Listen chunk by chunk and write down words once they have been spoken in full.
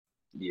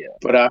Yeah.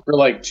 But after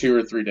like 2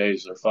 or 3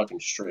 days, they're fucking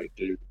straight,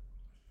 dude.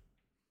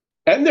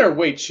 And they're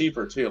way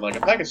cheaper too. Like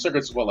a pack of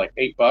cigarettes is what, like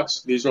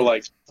 $8? These are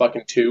like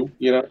fucking two,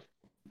 you know?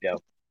 Yeah.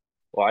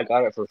 Well, I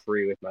got it for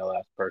free with my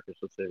last purchase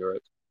of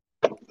cigarettes.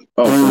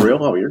 Oh, for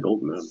real? Oh, you're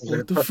golden, man.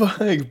 What the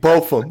fuck?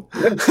 Both of them.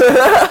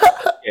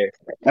 Yeah.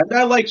 And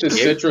I like the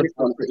Yeah. citrus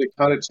one because it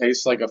kind of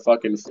tastes like a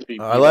fucking fruity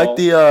I like ball.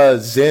 the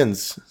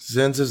Zins.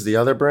 Zins is the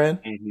other brand.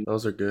 hmm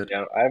Those are good.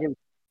 Yeah. I haven't.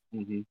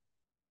 hmm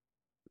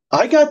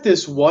I got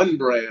this one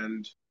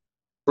brand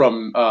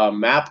from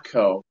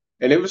Mapco,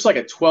 and it was like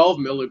a 12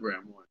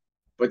 milligram one,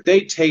 but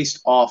they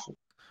taste awful.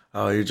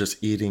 Oh, you're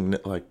just eating,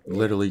 like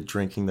literally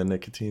drinking the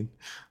nicotine.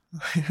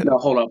 No,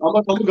 hold on.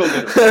 I'm gonna go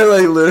get it.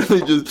 Like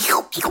literally just.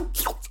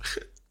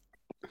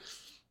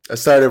 I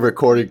started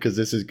recording because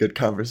this is good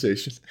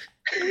conversation,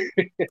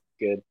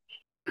 Good.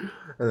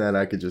 and then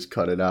I could just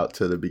cut it out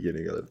to the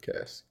beginning of the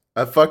cast.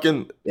 I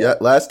fucking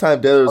Last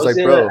time Taylor was like,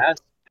 gonna bro.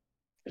 ask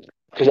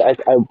because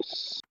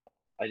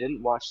I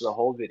didn't watch the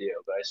whole video,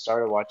 but I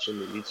started watching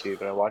the YouTube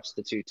and I watched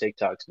the 2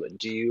 TikToks. But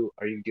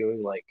are you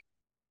doing like,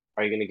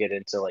 are you gonna get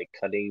into like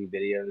cutting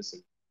videos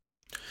and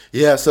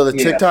Yeah, so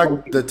Yeah.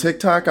 The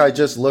TikTok, I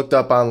just looked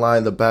up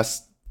online the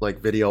best like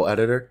video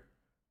editor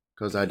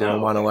because I didn't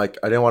Oh, want to okay.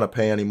 I didn't want to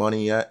pay any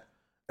money yet,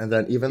 and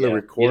then even the Yeah,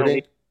 you don't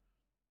recording,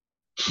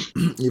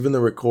 even the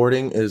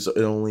recording is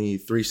only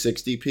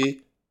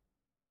 360p,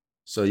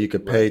 so you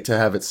could pay Right. to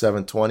have it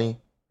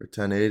 720 or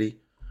 1080.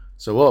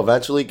 So we'll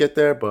eventually get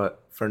there, but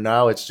for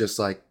now it's just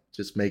like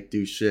just make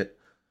do shit.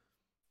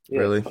 Yeah,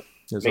 Really,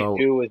 it's make all.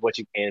 do with what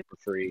you can for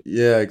free.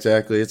 Yeah,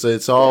 exactly. It's Yeah,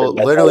 all that's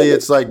how literally. it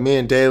It's like me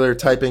and Daler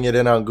typing it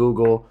in on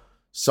Google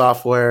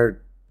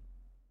software,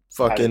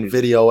 how to fucking do this.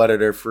 video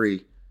editor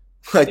free.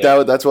 Like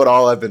Yeah. that's what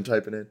all I've been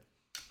typing in.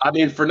 I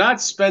mean, for not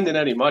spending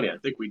any money, I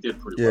think we did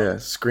pretty well. Yeah,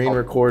 screen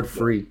record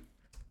free.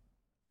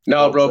 No,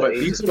 Well, bro, the but age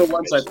these of are the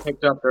ones I information.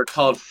 picked up. They're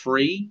called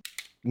free.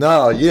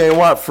 No, you ain't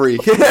want free.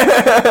 How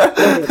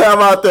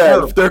about that?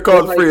 If they're They're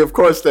called like free, of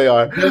course they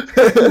are. they're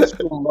fucking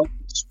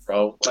months,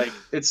 bro. Like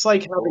it's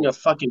like having a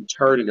fucking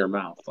turd in your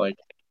mouth. Like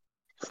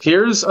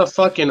here's a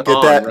fucking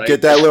on, right?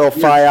 Get that little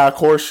Here's, FIOC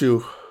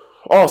horseshoe.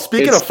 Oh,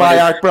 speaking of it's like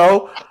FIOC,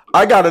 bro,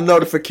 I got a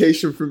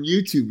notification from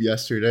YouTube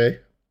yesterday.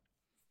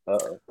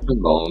 Uh-oh.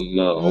 oh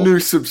no. New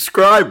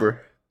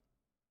subscriber,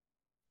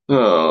 Oh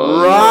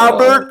no.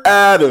 Robert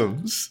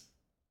Adams.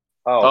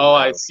 Oh Oh,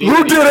 I no. see Who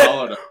that he did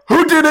followed it? us.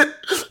 Who did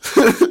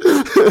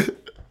it?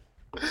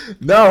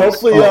 No,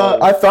 hopefully, Oh,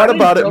 I thought I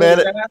didn't about it, tell his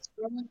man. ass,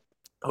 bro.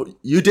 Oh,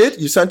 you did?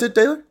 You sent it,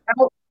 Taylor?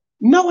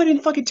 No, I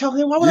didn't fucking tell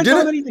him. Why would You I tell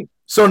him didn't? anything?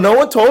 So no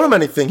one told him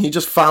anything. He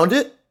just found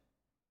it?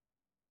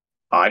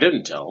 I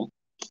didn't tell him.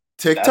 That's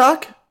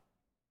TikTok?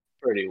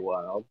 pretty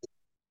wild.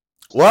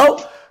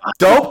 Well,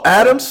 Dope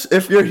Adams,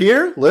 if you're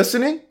here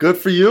listening, good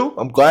for you.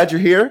 I'm glad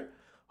you're here.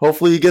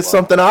 Hopefully you get Wow.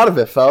 something out of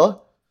it, fella.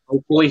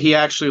 Hopefully he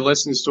actually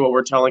listens to what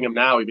we're telling him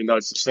now, even though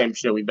it's the same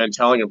shit we've been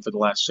telling him for the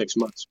last 6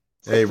 months.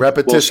 Hey,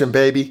 repetition,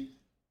 baby.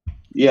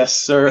 Yes,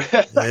 sir.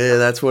 Yeah,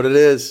 that's what it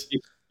is.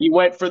 He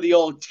went for the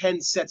old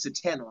 10 sets of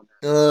 10 on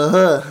that.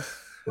 Uh-huh.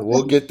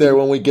 We'll get there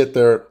when we get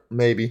there,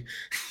 maybe.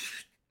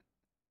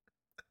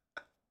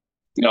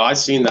 No, I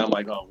seen that. I'm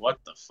like, oh, what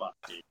the fuck,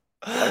 dude?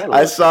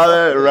 I saw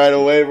that right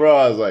away, bro.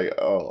 I was like,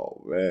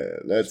 oh, man,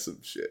 that's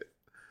some shit.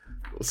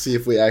 We'll see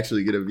if we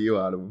actually get a view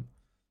out of him.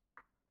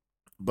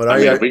 But I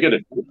mean, if we get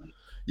it.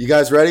 you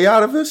guys ready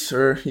out of this?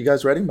 Or you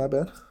guys ready? My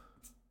bad.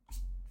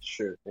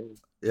 Sure thing.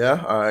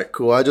 Yeah. All right.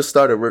 Cool. I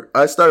started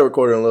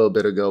recording a little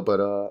bit ago,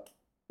 but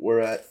we're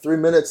at 3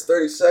 minutes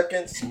 30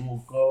 seconds.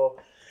 We'll go.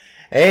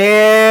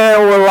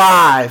 And we're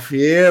live.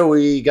 Here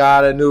we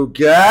got a new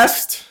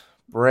guest.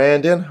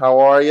 Brandon, how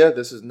are you?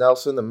 This is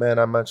Nelson, the man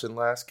I mentioned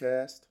last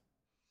cast.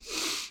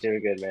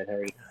 Doing good, man. How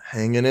are you?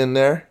 Hanging in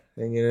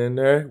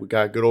there. We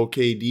got good old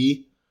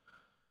KD.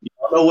 You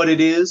don't know what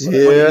it is?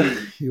 Yeah,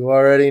 you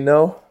already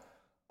know.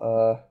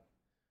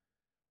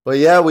 But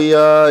yeah, we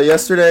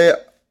yesterday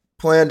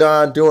planned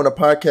on doing a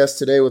podcast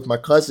today with my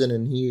cousin,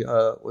 and he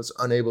was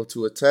unable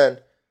to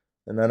attend.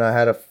 And then I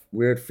had a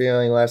weird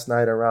feeling last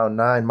night around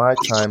 9 my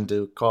time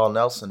to call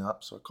Nelson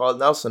up. So I called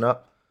Nelson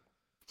up,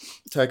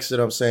 texted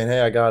him saying,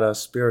 hey, I got a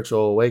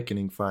spiritual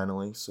awakening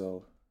finally,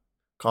 so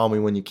call me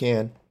when you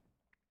can.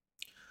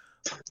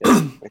 Yeah,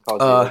 I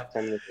called you like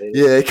 10 minutes later.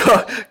 Yeah,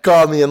 he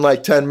called me in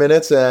like 10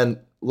 minutes, and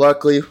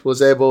luckily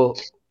was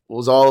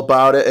all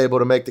about it, able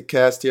to make the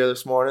cast here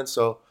this morning.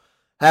 So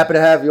happy to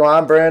have you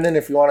on, Brandon.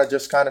 If you want to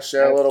just kind of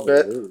share a little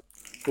bit Absolutely.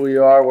 who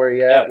you are, where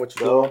you at, what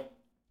you're doing.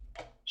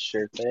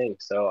 Sure thing.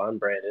 So I'm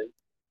Brandon.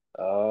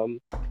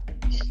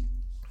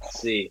 Let's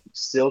see.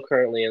 Still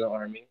currently in the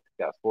Army.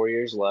 Got 4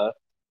 years left.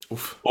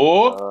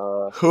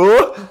 Oh,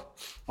 Who?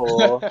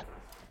 Full.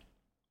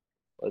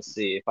 Let's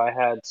see. If I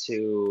had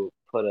to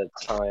put a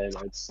time,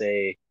 I'd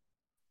say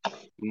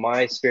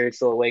my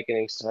spiritual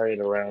awakening started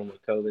around when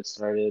COVID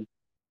started.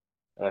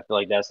 And I feel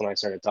like that's when I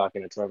started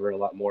talking to Trevor a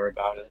lot more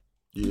about it.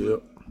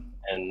 Yep.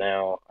 And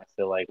now I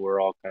feel like we're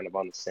all kind of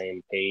on the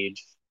same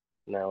page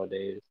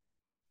nowadays.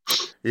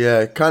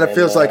 Yeah, it kind of And,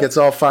 feels like it's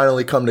all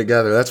finally come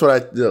together. That's what I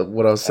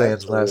was saying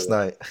last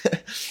absolutely.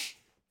 night.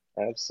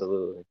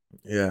 Absolutely.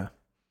 Yeah.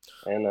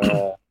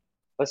 And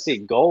let's see,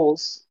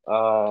 goals.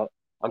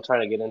 I'm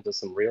trying to get into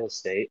some real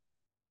estate.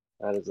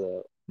 That is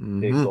a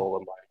big Hmm. goal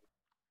of mine.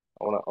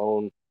 I want to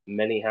own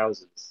many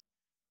houses.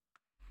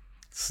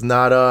 It's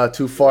not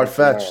too far Rent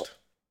them out. fetched.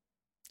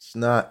 It's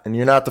not, and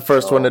you're not the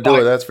first one to So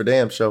do it. That's for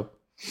damn sure.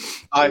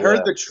 I heard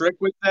yeah, the trick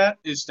with that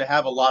is to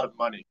have a lot of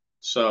money.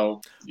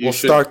 So you We'll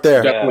should start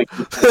there. yeah, definitely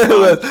keep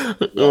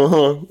that in mind.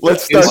 Uh-huh.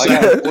 Let's well, start I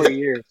got Inside, 4 there.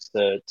 years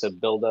to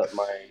build up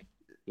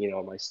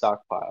my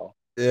stockpile,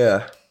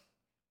 Yeah.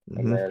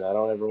 and Hmm. then I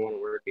don't ever want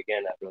to work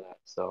again after that.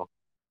 So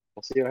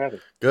we'll see what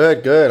happens.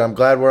 Good, good. I'm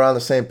glad we're on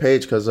the same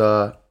page because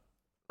I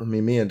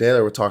mean, me and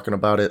Taylor were talking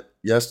about it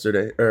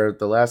yesterday or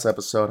the last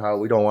episode. How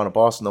we don't want a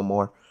boss no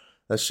more.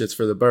 That shit's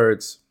for the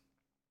birds.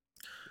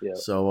 Yeah,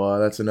 So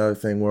that's another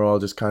thing. We're all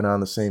just kind of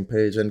on the same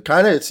page, and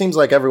kind of it seems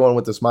like everyone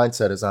with this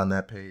mindset is on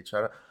that page.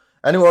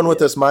 Anyone with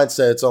yeah. this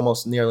mindset, it's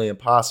almost nearly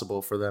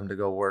impossible for them to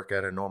go work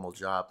at a normal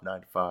job,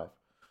 9 to 5.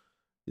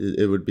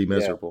 It would be Yeah.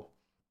 miserable.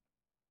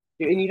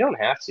 And you don't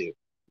have to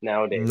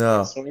nowadays. It's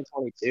No,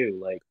 2022.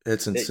 Like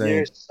it's insane.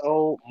 there's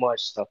so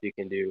much stuff you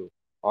can do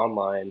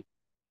online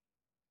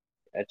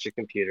at your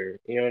computer.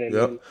 You know what I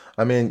mean? Yep.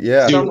 I mean,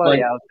 yeah. dude,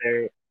 Somebody like out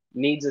there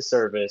needs a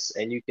service,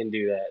 and you can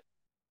do that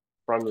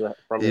from You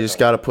your just home.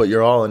 got to put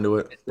your all into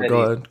it. It's But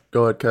that easy.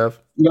 go ahead, Kev.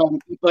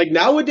 like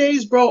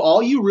nowadays, bro,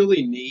 all you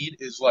really need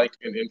is like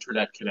an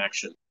internet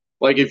connection.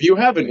 Like if you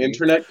have an Mhm.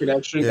 internet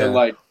connection and Yeah.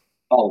 like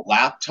a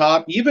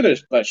laptop, even a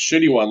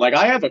shitty one. Like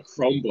I have a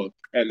Chromebook,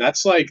 and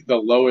that's like the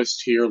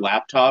lowest tier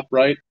laptop,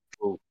 right?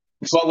 Ooh.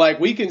 But like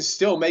we can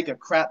still make a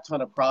crap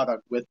ton of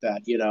product with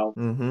that, you know.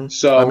 Mm-hmm. I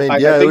So mean, I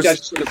yeah, it think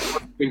that's was. just an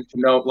important thing to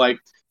note. Like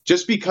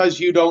just because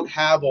you don't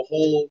have a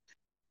whole,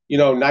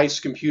 nice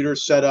computer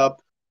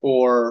setup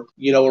or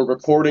a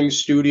recording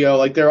studio,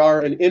 like there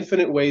are an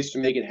infinite ways to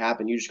make it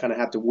happen. You just kind of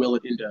have to will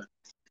it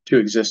into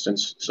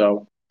existence.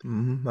 So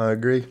I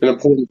agree. an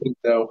important thing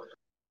to know.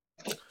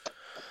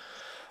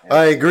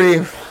 I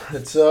agree.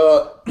 It's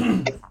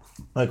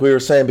like we were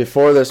saying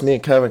before this, me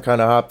and Kevin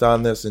kind of hopped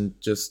on this and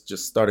just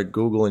started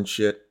Googling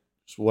shit.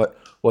 Just what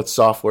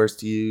softwares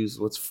to use,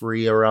 what's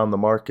free around the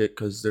market,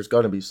 because there's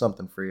gonna be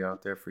something free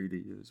out there for you to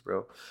use,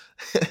 bro.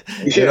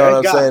 You know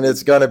what I'm saying?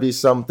 It's gonna be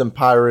something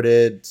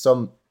pirated.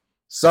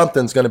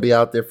 Something's gonna be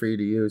out there for you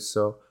to use.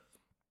 So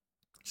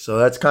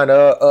that's kind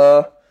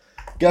of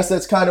guess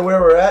that's kind of where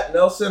we're at,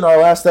 Nelson. Our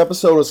last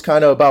episode was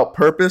kind of about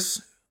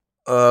purpose.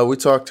 We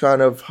talked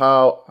kind of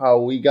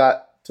how we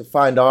got to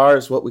find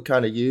ours, what we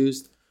kind of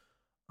used.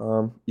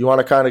 You want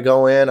to kind of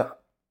go in,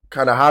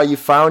 kind of how you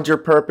found your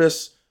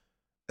purpose,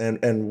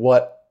 and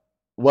what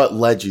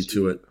led you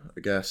to it, I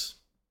guess.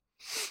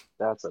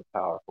 That's a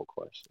powerful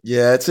question.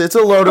 Yeah, it's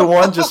a loaded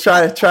one. Just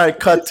try to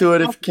cut to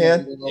it if you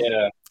can.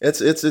 Yeah.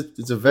 It's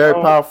a very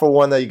powerful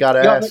one that you got to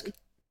ask.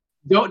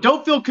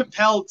 Don't feel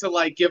compelled to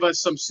like give us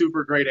some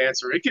super great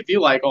answer. It could be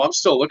like, oh, I'm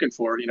still looking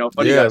for it.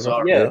 What you guys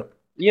are. Yeah.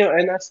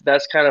 And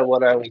that's kind of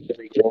what I was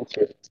going to get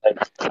into.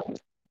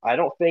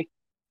 Like,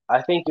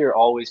 I think you're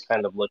always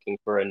kind of looking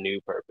for a new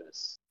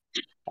purpose.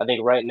 I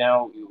think right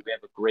now we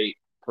have a great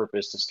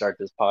purpose to start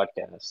this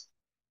podcast,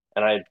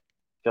 and I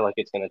feel like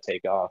it's going to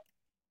take off.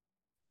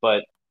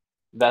 But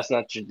that's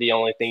not the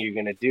only thing you're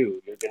going to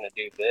do. You're going to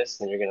do this,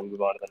 then you're going to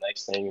move on to the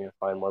next thing. You're going to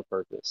find more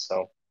purpose.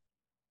 So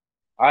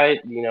I,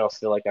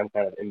 feel like I'm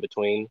kind of in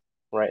between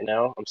right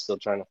now. I'm still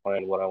trying to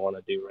find what I want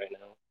to do right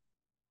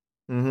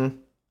now. Mm-hmm.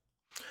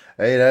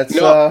 Hey, that's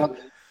No,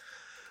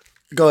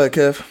 go ahead,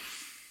 Kev.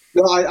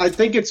 No, I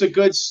think it's a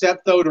good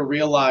step though to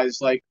realize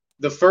like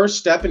the first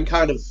step in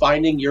kind of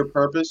finding your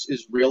purpose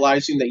is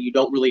realizing that you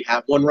don't really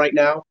have one right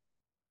now.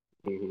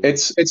 Mm-hmm.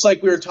 It's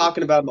like we were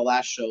talking about in the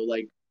last show.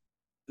 Like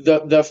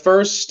the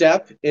first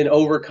step in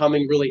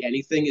overcoming really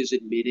anything is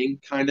admitting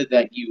kind of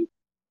that you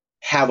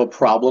have a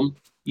problem,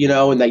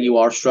 and that you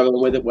are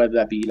struggling with it, whether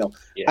that be,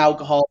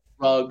 alcohol,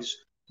 drugs,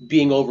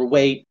 being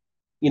overweight,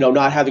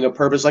 not having a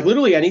purpose, like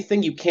literally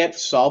anything you can't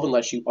solve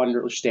unless you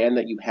understand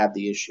that you have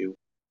the issue.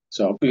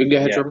 So we can go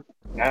ahead, Trevor.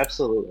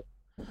 Absolutely.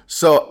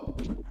 So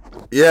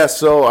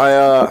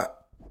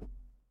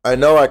I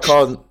know I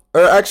called,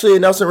 or actually,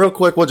 Nelson, real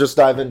quick, we'll just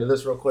dive into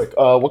this real quick.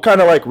 What kind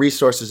of like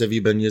resources have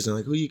you been using?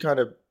 Like, who you kind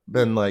of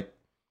been like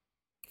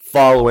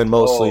following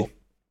mostly?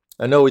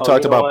 I know we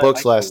talked about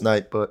books last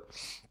night, but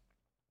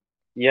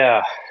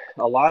yeah,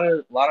 a lot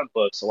of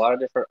books, a lot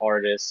of different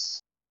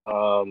artists.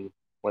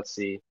 Let's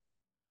see.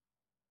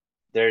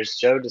 There's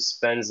Joe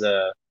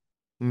Dispenza.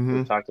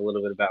 We talked a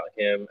little bit about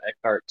him.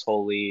 Eckhart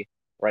Tolle.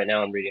 Right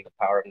now, I'm reading The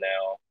Power of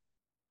Now.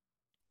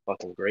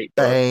 Fucking great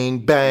book. Bang,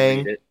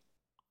 bang. Read it.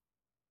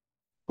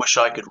 Wish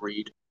I could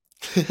read.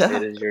 It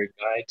is your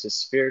guide to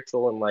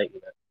spiritual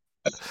enlightenment.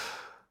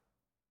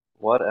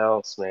 What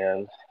else,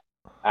 man?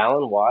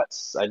 Alan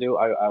Watts. I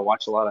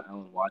watch a lot of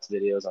Alan Watts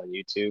videos on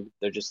YouTube.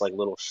 They're just like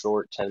little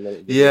short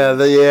 10-minute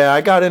videos. Yeah,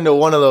 I got into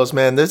one of those,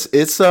 man.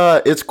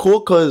 It's cool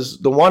because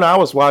the one I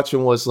was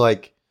watching was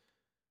like,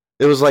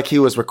 it was like he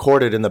was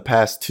recorded in the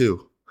past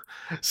too.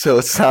 So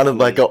it sounded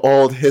like an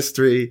old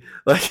history,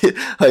 like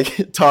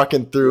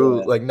talking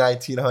through like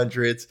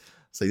 1900s.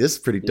 So this is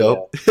pretty Yeah.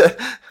 dope.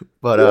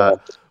 but Yeah.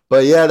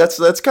 but yeah,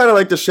 that's kind of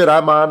like the shit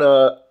I'm on.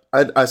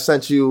 I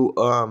sent you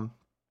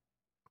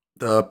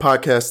the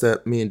podcast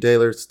that me and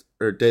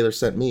Daler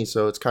sent me,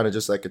 so it's kind of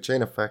just like a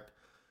chain effect,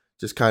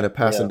 just kind of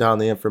passing Yeah. down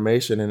the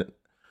information. And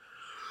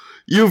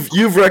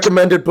you've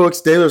recommended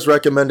books, Daler's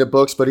recommended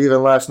books, but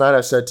even last night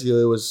I said to you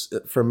it was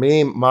for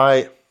me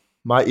my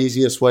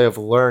easiest way of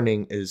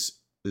learning is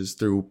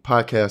through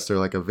podcast or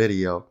like a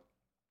video.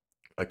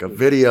 Like a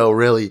video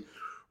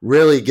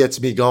really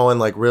gets me going,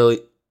 like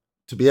really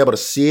to be able to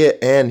see it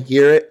and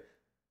hear it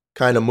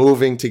kind of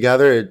moving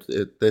together.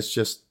 It's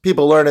just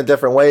people learn in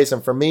different ways.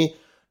 And for me,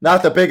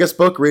 not the biggest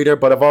book reader,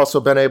 but I've also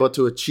been able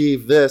to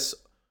achieve this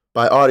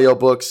by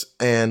audiobooks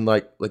and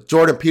like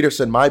Jordan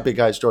Peterson, my big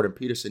guy's Jordan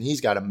Peterson. He's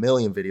got a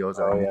million videos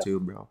Oh on yeah.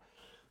 YouTube, bro.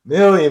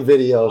 Million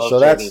videos. Love So Jordan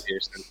that's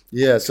Peterson.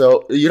 yeah.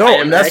 So you I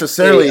don't am actually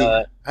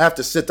necessarily have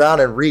to sit down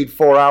and read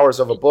 4 hours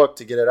of a book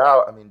to get it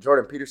out. I mean,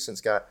 Jordan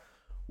Peterson's got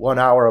 1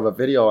 hour of a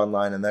video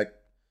online, and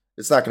that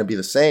it's not going to be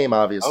the same, oh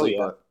obviously.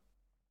 yeah.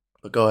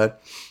 But go ahead.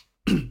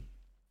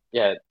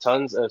 Yeah,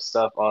 tons of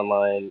stuff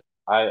online.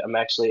 I'm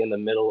actually in the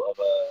middle of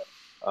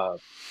a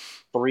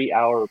 3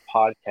 hour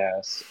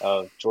podcast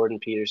of Jordan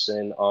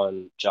Peterson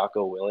on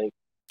Jocko Willink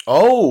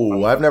Oh,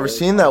 on I've Jocko never Willink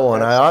seen that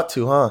one. I podcast. ought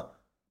to, huh?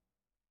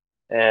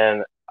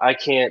 And I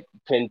can't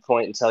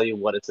pinpoint and tell you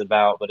what it's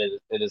about, but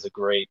it is a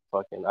great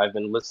fucking. I've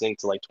been listening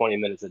to like 20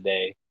 minutes a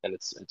day, and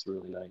it's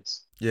really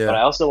nice. But I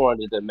Yeah. also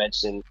wanted to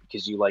mention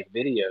because you like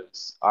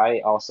videos,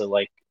 I also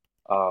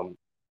um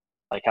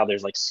like how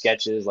there's like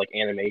sketches, like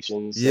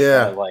animations that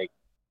kind of Yeah. like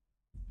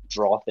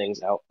draw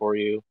things out for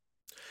you.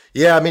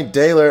 Yeah, I mean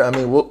Daler, I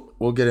mean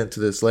we'll get into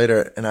this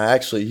later, and I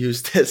actually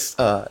used this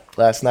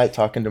last night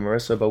talking to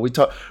Marissa, but we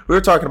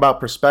were talking about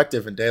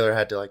perspective, and Daler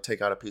had to like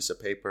take out a piece of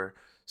paper,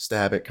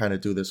 stab it, kind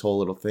of do this whole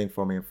little thing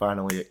for me, and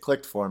finally it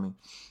clicked for me.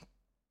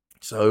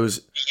 So it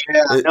was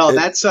Yeah, no, it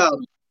that's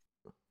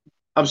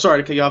I'm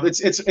sorry to cut you off.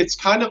 It's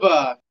kind of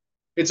a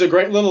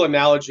great little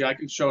analogy. I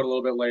can show it a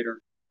little bit later.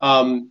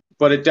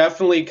 But it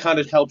definitely kind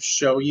of helps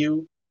show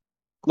you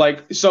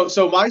like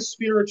so my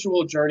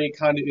spiritual journey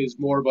kind of is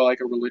more of a, like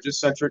a religious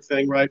centric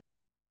thing, right?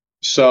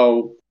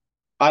 So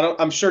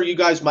I'm sure you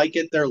guys might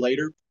get there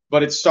later,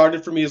 but it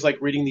started for me as like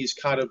reading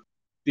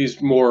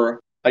these more,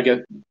 I guess,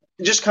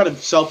 just kind of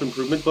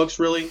self-improvement books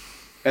really.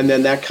 And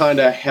then that kind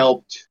of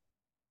helped,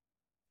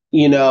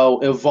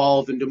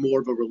 evolve into more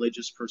of a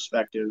religious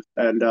perspective.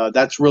 And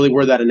that's really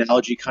where that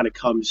analogy kind of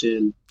comes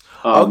in.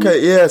 Um, okay,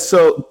 yeah,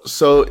 so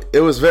it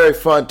was very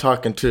fun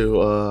talking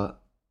to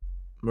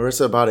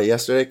Marissa about it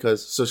yesterday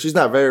cuz so she's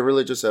not very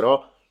religious at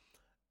all,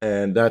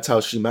 and that's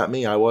how she met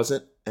me. I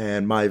wasn't,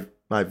 and my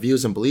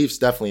views and beliefs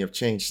definitely have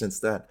changed since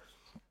then,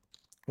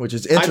 which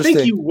is I think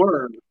interesting. you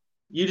were,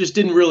 you just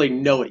didn't really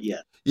know it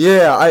yet.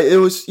 Yeah, I it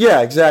was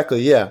yeah,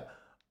 exactly, yeah.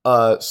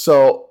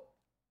 So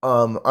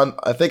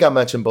I think I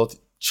mentioned both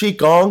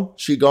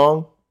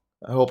qigong.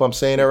 I hope I'm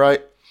saying it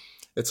right.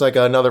 It's like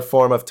another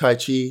form of tai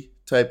chi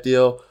type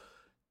deal.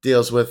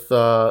 Deals with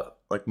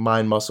like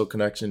mind muscle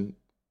connection,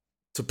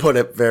 to put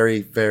it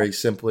very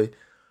simply.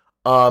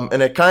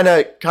 And it kind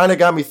of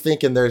got me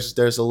thinking. There's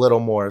a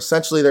little more.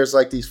 Essentially, there's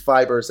like these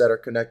fibers that are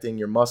connecting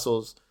your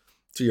muscles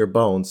to your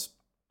bones.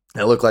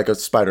 It look like a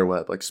spider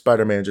web, like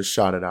Spider Man just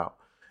shot it out,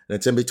 and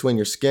it's in between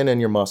your skin and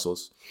your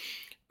muscles.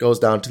 Goes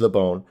down to the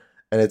bone,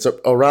 and it's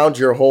around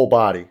your whole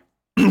body.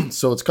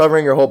 So it's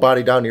covering your whole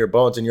body down to your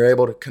bones, and you're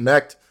able to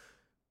connect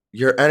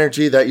your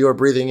energy that you are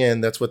breathing in.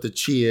 That's what the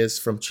chi is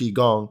from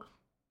qigong.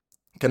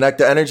 Connect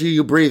the energy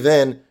you breathe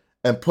in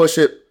and push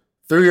it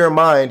through your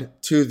mind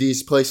to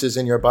these places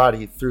in your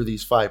body through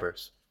these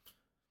fibers.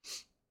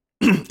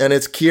 And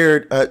it's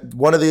cured.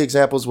 One of the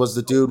examples was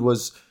the dude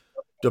was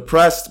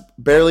depressed,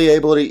 barely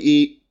able to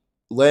eat,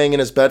 laying in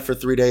his bed for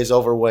 3 days,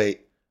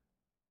 overweight.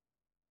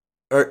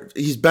 Or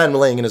he's been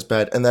laying in his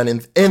bed, and then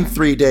in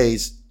 3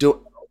 days,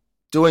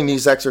 doing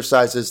these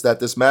exercises that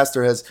this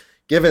master has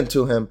given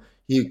to him,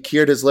 he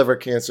cured his liver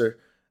cancer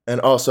and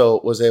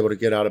also was able to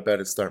get out of bed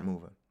and start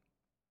moving.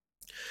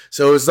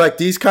 So it was like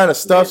these kind of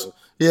stuff. Amazing.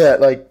 Yeah,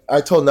 like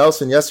I told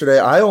Nelson yesterday,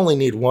 I only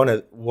need one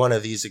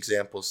of these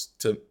examples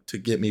to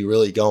get me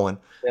really going.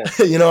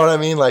 Yeah. You know what I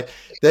mean? Like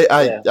Yeah.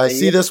 I And you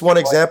see have this one one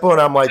example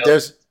and I'm like, note.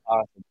 there's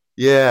Awesome.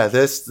 yeah,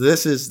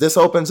 this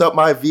opens up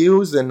my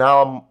views, and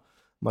now I'm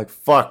like,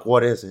 fuck,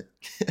 what is it?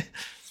 Can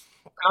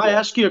I Yeah.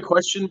 ask you a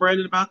question,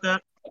 Brandon, about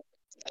that?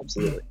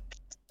 Absolutely.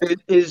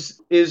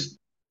 Is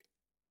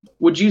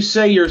would you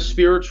say your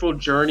spiritual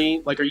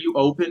journey, like, are you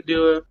open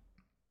to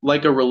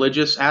like a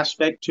religious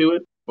aspect to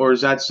it, or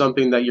is that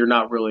something that you're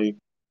not really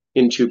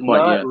into quite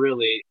Not yet?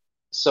 really.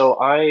 So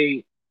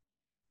I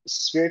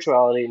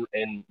spirituality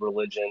and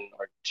religion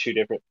are two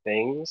different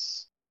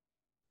things.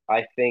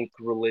 I think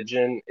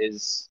religion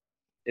is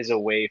a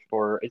way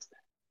for it's.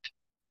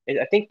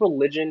 I think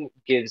religion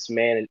gives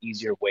man an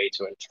easier way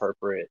to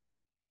interpret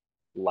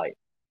life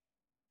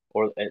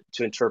or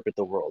to interpret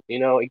the world. You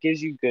know, it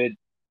gives you good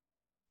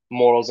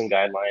morals and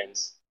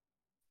guidelines.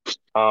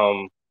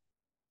 Um,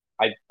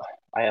 I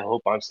I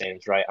hope I'm saying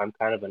this right. I'm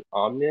kind of an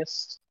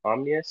omnist.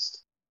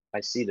 Omnist.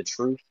 I see the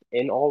truth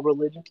in all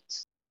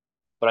religions,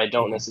 but I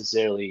don't Mhm.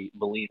 necessarily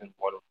believe in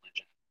one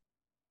religion.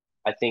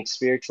 I think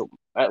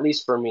at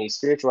least for me,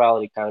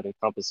 spirituality kind of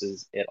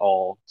encompasses it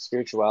all.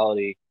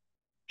 Spirituality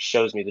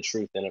shows me the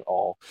truth in it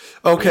all.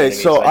 You know Okay, what I mean?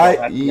 so So I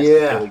don't have to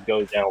necessarily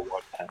go down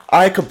one path.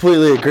 I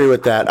completely agree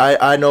with that.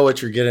 I know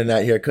what you're getting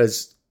at here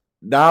because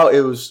now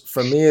it was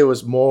for me. It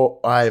was more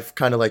I've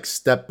kind of like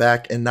stepped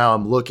back and now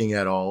I'm looking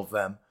at all of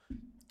them,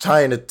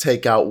 trying to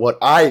take out what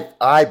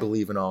I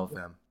believe in all of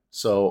them.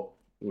 So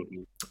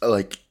Mhm.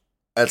 like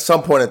at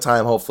some point in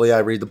time, hopefully I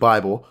read the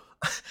Bible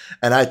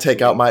and I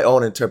take out Mhm. my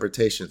own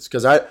interpretations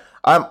because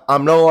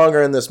I'm no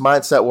longer in this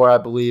mindset where I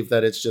believe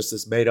that it's just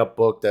this made up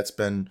book that's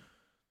been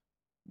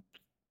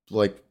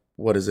like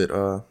what is it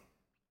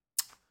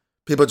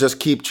people just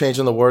keep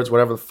changing the words,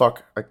 whatever the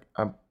fuck.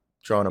 I'm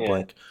drawing a Yeah,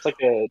 blank.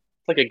 it's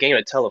like a game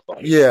of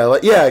telephone.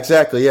 Yeah,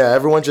 exactly. Yeah,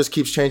 everyone just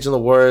keeps changing the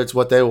words,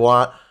 what they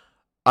want.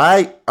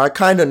 I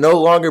kind of no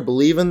longer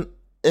believe in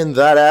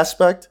that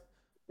aspect.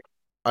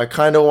 I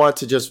kind of want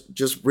to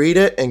just read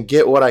it and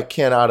get what I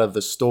can out of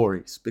the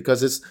stories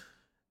because it's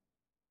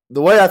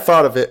the way I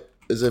thought of it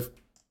is if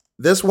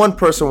this one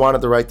person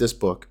wanted to write this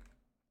book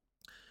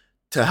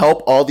to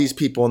help all these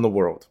people in the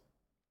world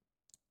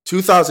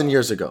 2000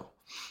 years ago.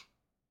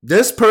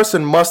 This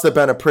person must have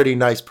been a pretty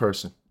nice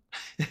person.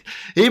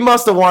 He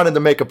must have wanted to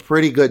make a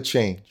pretty good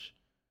change.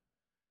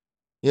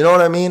 You know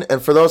what I mean?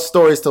 And for those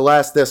stories to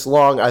last this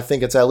long, I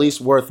think it's at least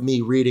worth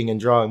me reading and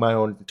drawing my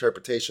own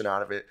interpretation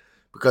out of it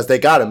because they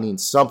got to mean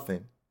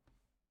something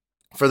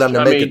for them to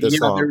I make mean, it this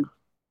long.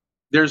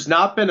 there's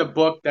not been a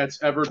book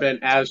that's ever been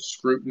as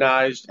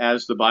scrutinized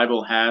as the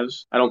Bible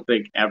has. I don't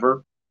think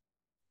ever.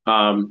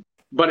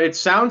 But it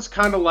sounds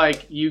kind of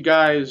like you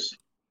guys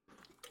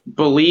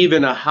believe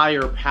in a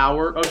higher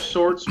power of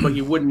sorts, but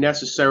you wouldn't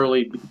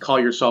necessarily call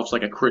yourselves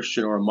like a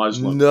Christian or a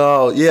Muslim.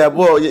 No, yeah,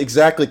 well,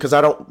 exactly, because I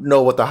don't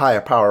know what the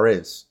higher power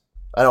is.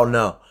 I don't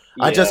know.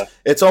 Yeah.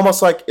 It's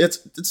almost like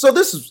so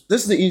this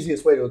is the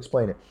easiest way to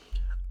explain it.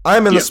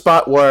 I'm in the Yeah.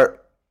 spot where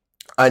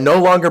I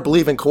no longer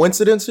believe in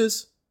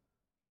coincidences,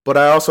 but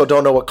I also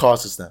don't know what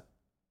causes them.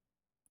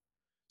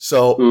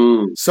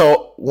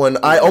 So when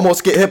I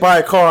almost get hit by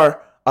a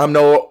car, I'm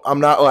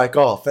not like,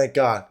 oh, thank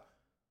God.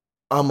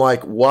 I'm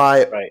like,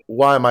 why Right.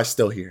 why am I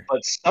still here?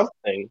 But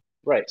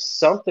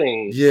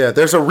something Yeah,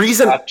 there's a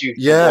reason. stopped you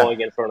from Yeah.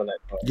 going in front of that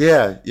car.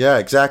 Yeah,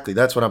 exactly.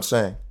 That's what I'm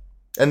saying.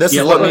 And this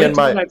Yeah, is let what me me and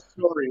tell my that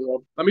story.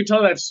 Let me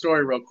tell that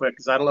story real quick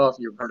because I don't know if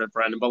you've heard it,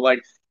 Brandon. But like,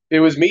 it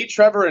was me,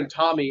 Trevor, and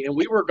Tommy, and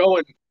we were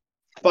going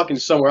fucking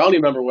somewhere. I don't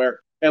even remember where.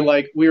 And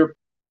like, we were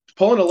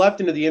pulling a left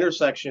into the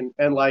intersection,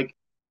 and like,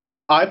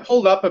 I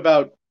pulled up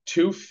about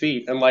 2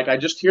 feet, and like, I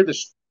just hear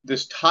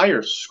this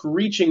tire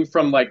screeching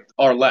from like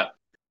our left,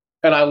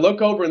 and I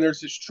look over, and there's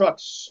this truck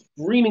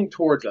screaming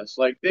towards us,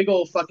 like big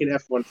old fucking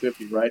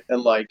F-150, right?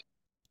 And like,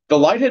 the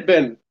light had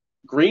been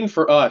green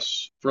for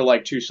us for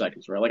like 2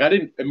 seconds, right? Like, I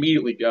didn't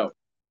immediately go.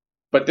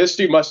 But this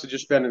dude must have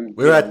just been in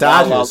we were at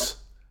Dodgers.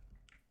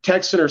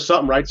 Texan or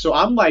something, right? So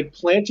I'm like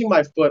planting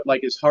my foot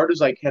like as hard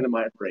as I can in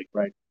my brake,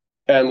 right?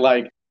 And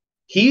like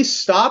he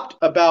stopped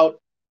about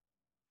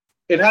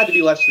it had to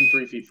be less than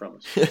 3 feet from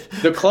us.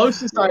 The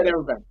closest I'd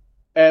ever been.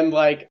 And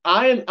like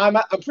I'm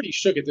pretty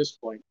shook at this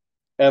point.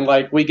 And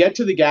like we get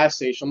to the gas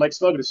station, I'm like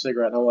smoking a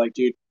cigarette, and I'm like,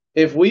 dude,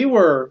 if we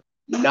were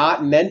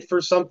not meant for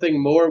something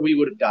more, we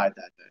would have died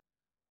that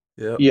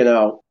day. Yeah. You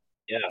know?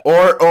 Yeah.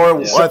 Or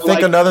Yeah. I think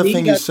like, another me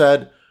thing you that-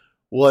 said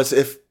was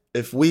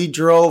if we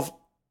drove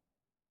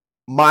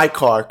my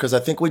car, because I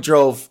think we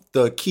drove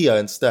the Kia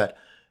instead.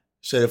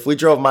 Said if we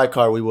drove my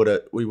car, we would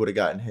have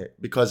gotten hit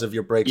because of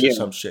your brakes or Yeah.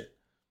 some shit.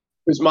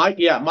 Because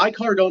my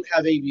car don't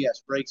have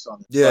ABS brakes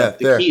on it. Yeah, but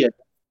the there. Kia.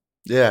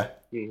 Yeah.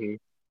 Mhm.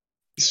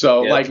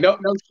 So Yeah. like no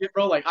shit,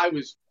 bro. Like I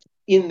was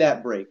in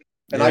that brake,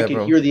 and I Yeah, could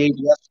bro. hear the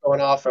ABS going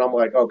off, and I'm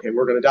like, okay,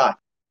 we're gonna die.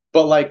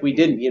 But like we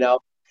didn't, you know.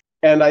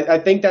 And I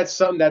think that's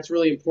something that's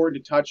really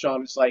important to touch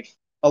on. It's like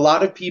a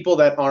lot of people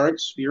that aren't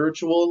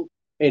spiritual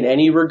in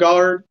any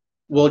regard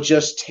will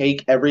just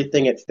take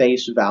everything at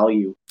face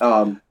value.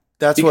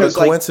 That's what a Because,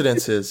 like,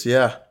 coincidence is.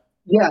 Yeah.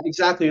 Yeah,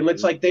 exactly. And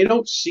it's like they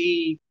don't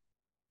see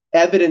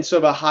evidence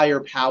of a higher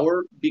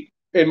power,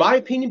 in my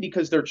opinion,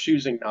 because they're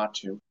choosing not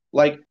to.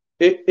 Like,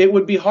 it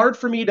would be hard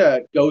for me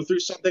to go through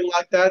something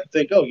like that and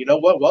think, oh, you know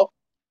what? Well,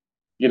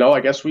 you know,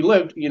 I guess we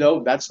lived. You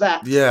know, that's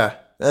that. Yeah.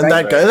 And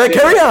Right. then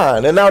carry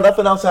on, and now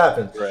nothing else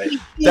happened. Right.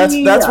 That's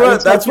Yeah,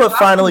 it's that's like- what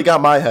finally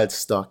got my head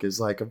stuck. Is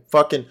like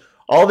fucking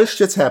all this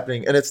shit's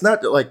happening, and it's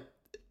not like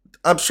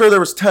I'm sure there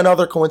was 10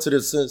 other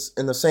coincidences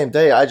in the same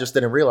day. I just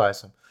didn't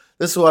realize them.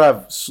 This is what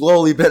I've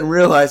slowly been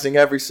realizing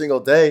every single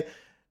day.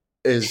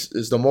 Is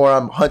the more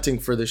I'm hunting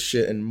for this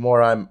shit, and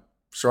more I'm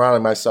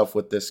surrounding myself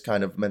with this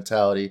kind of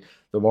mentality,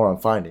 the more I'm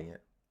finding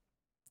it.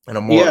 And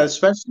I'm more Yeah,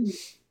 especially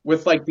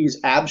with like these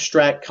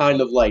abstract kind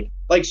of like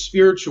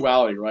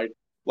spirituality, right?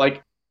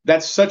 Like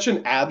that's such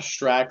an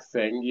abstract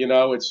thing, you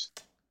know?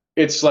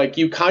 It's like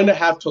you kind of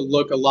have to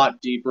look a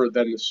lot deeper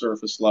than the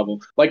surface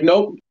level. Like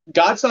no,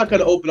 God's not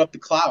going to open up the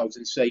clouds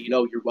and say, you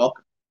know, you're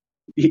welcome.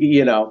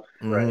 You know,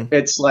 Mhm.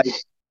 it's like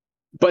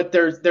But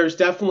there's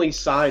definitely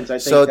signs. I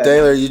think So, that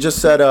Taylor, you just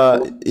said,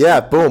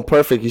 yeah, boom,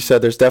 perfect. You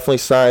said there's definitely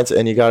signs,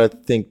 and you got to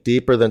think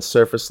deeper than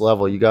surface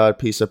level. You got a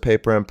piece of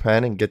paper and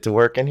pen and get to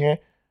work in here.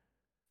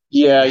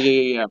 yeah.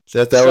 That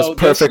was So this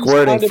perfect is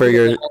wording kind of for an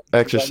your analogy, right?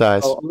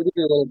 exercise. So I'm gonna give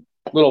you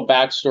a little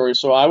backstory.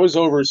 So I was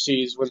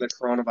overseas when the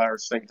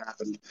coronavirus thing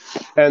happened,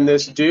 and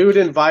this dude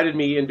invited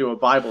me into a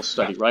Bible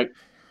study, right?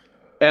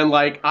 And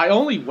like I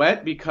only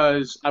went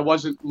because I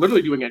wasn't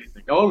literally doing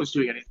anything. No one was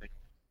doing anything.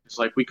 It's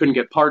like we couldn't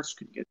get parts,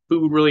 couldn't get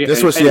food, really anything.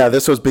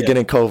 This was Yeah.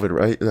 beginning COVID,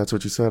 right? That's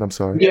what you said. I'm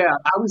sorry. Yeah,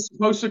 I was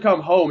supposed to come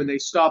home and they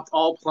stopped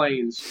all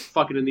planes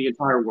fucking in the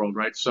entire world,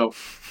 right? So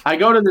I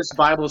go to this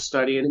Bible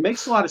study and it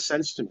makes a lot of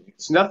sense to me.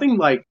 It's nothing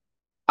like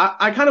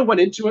I kind of went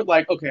into it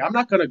like, okay, I'm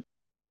not gonna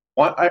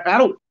want I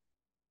don't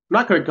I'm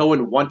not gonna go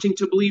in wanting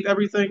to believe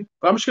everything,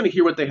 but I'm just gonna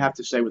hear what they have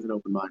to say with an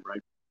open mind, right?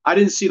 I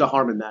didn't see the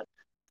harm in that.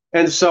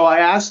 And so I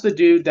asked the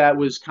dude that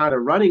was kind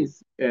of running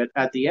it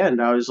at the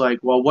end, I was like,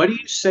 well, what do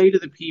you say to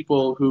the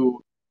people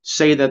who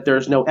say that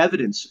there's no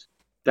evidence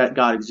that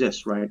God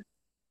exists, right?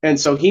 And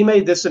so he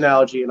made this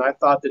analogy, and I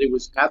thought that it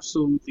was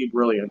absolutely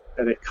brilliant,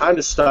 and it kind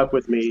of stuck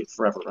with me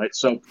forever, right?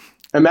 So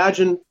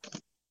imagine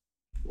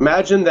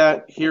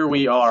that here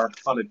we are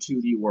on a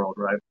 2D world,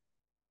 right?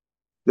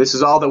 This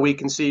is all that we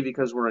can see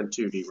because we're in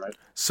 2D, right?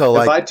 So,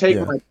 If like, I take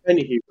yeah. my pen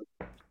here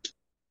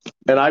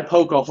and I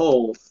poke a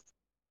hole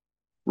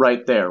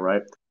right there,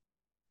 right?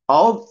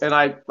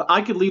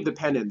 I could leave the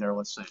pen in there,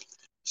 let's say.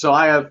 So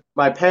I have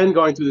my pen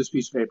going through this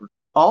piece of paper.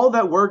 All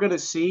that we're going to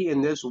see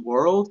in this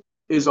world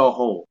is a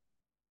hole,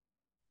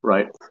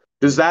 right?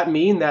 Does that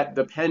mean that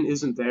the pen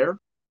isn't there?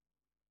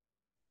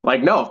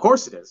 Like, no, of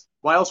course it is.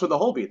 Why else would the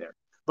hole be there?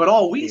 But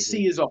all we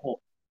see is a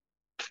hole.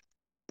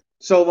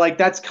 So, like,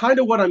 that's kind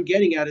of what I'm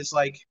getting at is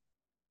like,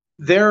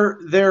 there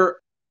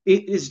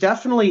it is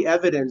definitely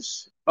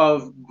evidence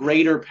of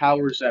greater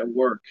powers at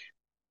work,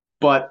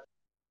 but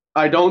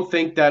I don't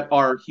think that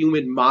our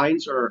human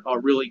minds are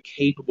really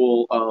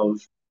capable of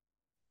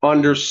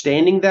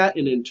understanding that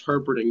and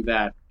interpreting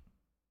that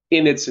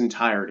in its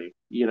entirety,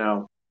 you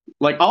know?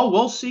 Like all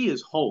we'll see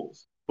is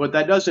holes, but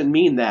that doesn't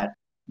mean that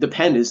the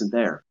pen isn't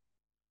there,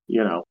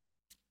 you know?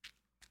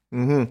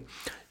 Mm-hmm.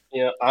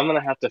 You know, I'm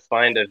gonna have to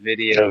find a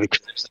video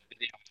because there's a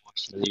video I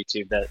watched on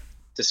YouTube that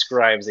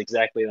describes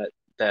exactly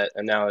that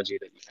analogy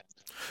that you have.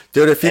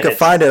 Dude, if you And could it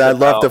find it, talks I'd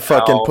love to about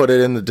fucking how put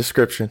it in the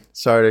description.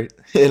 Sorry,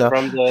 you know.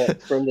 from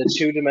the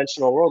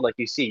two-dimensional world, like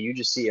you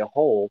just see a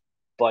hole,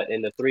 but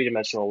in the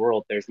three-dimensional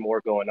world, there's more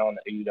going on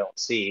that you don't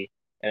see,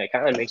 and it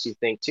kind of makes you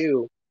think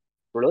too.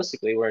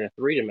 Realistically, we're in a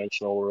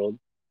three-dimensional world.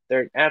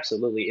 There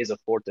absolutely is a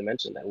fourth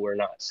dimension that we're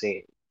not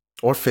seeing.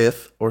 Or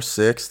fifth, or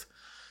sixth.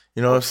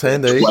 You know what Or I'm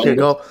saying? fifth. There you can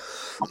go.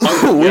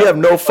 We Yeah. have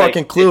no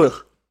fucking Like, clue.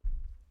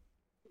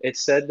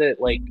 It's said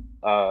that like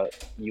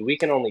we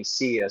can only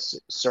see a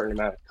certain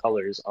amount of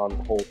colors on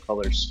the whole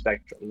color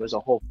spectrum. There's a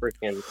whole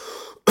freaking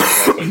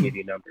I can't give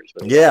you numbers,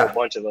 but there's a Yeah.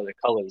 whole bunch of other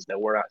colors that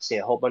we're not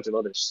seeing, a whole bunch of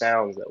other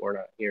sounds that we're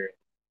not hearing.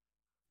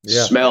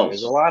 Yeah. Smells.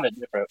 There's a lot of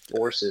different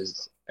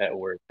forces at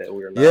work that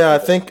we're not. Yeah, I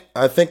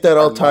think that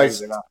all our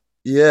ties. minds are not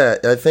Yeah,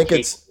 I think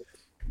capable.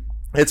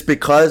 it's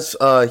because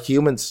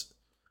humans.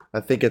 I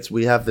think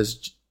we have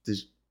this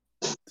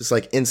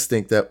like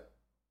instinct that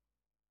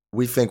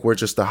we think we're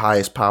just the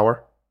highest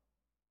power,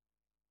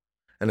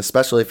 and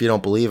especially if you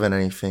don't believe in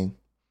anything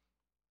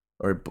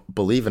or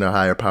believe in a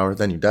higher power,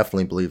 then you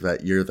definitely believe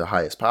that you're the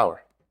highest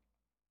power.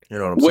 You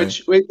know what I'm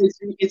saying? Which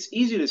it's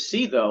easy to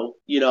see though,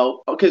 you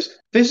know, because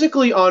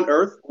physically on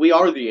Earth we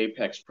are the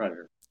apex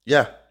predator.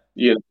 Yeah.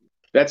 You know,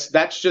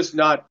 that's just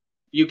not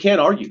you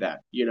can't argue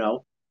that, you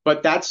know.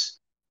 But that's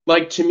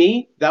like to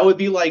me that would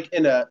be like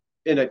in a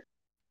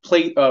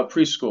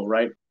preschool,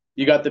 right?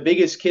 You got the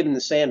biggest kid in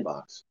the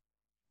sandbox.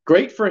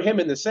 Great for him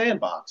in the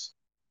sandbox,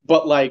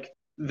 but like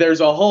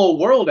there's a whole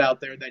world out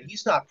there that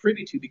he's not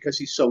privy to because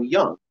he's so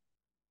young,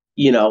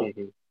 you know.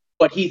 Mm-hmm.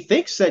 But he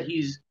thinks that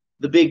he's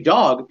the big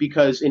dog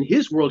because in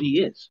his world he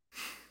is.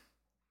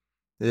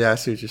 Yeah, I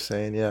see what you're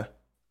saying. Yeah.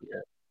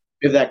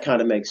 If that kind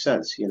of makes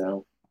sense, you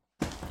know.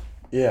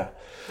 Yeah.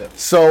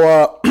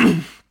 So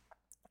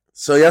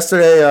so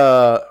yesterday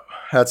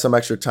had some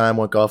extra time,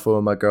 went golfing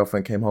with my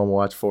girlfriend, came home and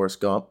watched Forrest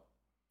Gump.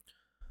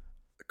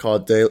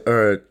 Called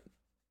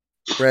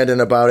Brandon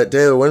about it.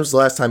 Dale, when was the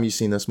last time you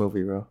seen this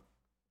movie, bro?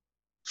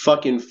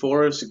 Fucking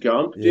Forrest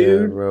Gump, Yeah,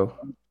 dude. bro.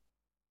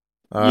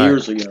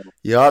 Years ago.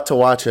 You ought to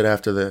watch it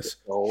after this.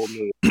 The whole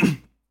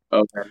movie.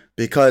 Okay.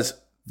 Because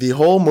the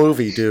whole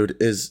movie, dude,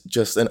 is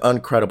just an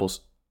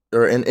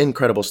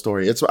incredible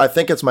story. I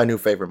think it's my new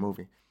favorite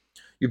movie.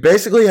 You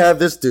basically have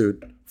this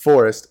dude,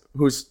 Forrest,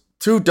 who's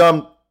too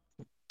dumb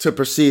to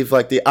perceive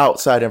like the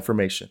outside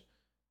information.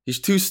 He's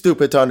too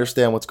stupid to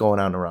understand what's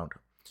going on around him.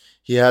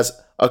 He has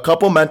a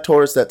couple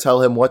mentors that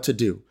tell him what to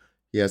do.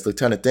 He has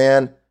Lieutenant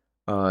Dan,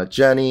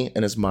 Jenny,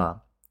 and his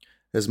mom.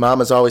 His mom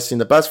has always seen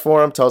the best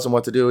for him, tells him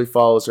what to do. He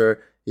follows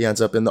her. He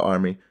ends up in the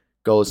army,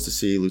 goes to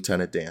see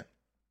Lieutenant Dan.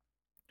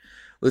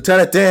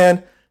 Lieutenant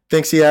Dan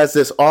thinks he has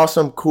this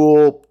awesome,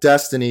 cool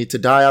destiny to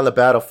die on the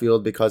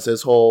battlefield because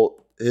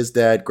his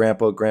dad,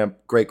 grandpa,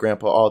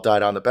 great-grandpa all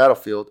died on the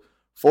battlefield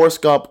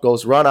Forrest Gump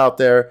goes run out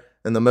there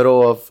in the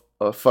middle of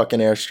a fucking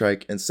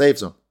airstrike and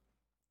saves him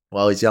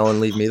while he's yelling,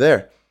 "Leave me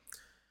there."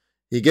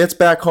 He gets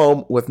back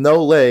home with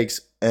no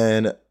legs,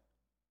 and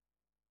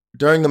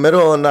during the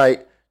middle of the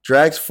night,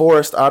 drags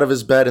Forrest out of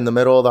his bed in the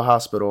middle of the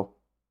hospital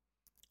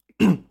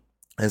and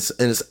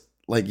is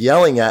like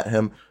yelling at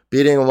him,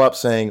 beating him up,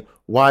 saying,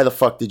 "Why the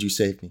fuck did you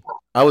save me?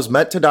 I was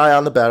meant to die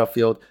on the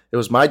battlefield. It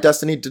was my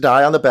destiny to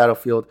die on the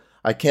battlefield.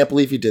 I can't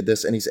believe you did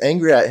this." And he's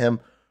angry at him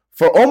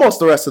for almost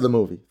the rest of the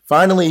movie.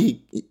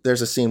 Finally,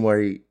 there's a scene where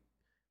he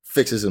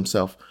fixes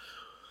himself.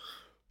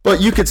 But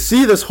you could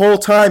see this whole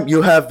time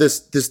you have this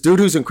dude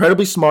who's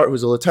incredibly smart,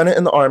 who's a lieutenant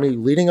in the army,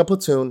 leading a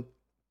platoon,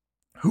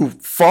 who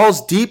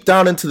falls deep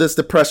down into this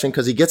depression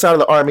because he gets out of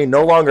the army,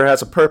 no longer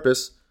has a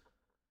purpose,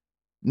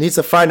 needs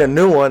to find a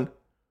new one.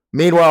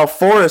 Meanwhile,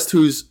 Forrest,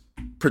 who's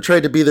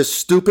portrayed to be this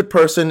stupid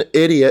person,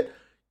 idiot,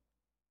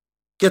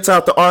 gets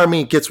out the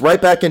army, gets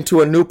right back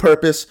into a new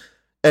purpose,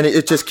 and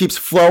it just keeps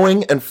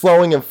flowing and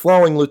flowing and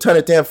flowing.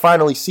 Lieutenant Dan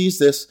finally sees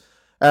this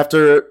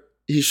after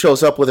he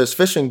shows up with his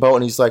fishing boat,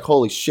 and he's like,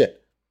 "Holy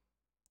shit,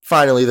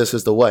 finally this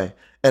is the way."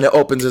 And it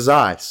opens his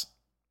eyes.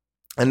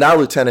 And now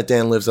Lieutenant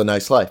Dan lives a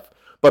nice life.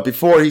 But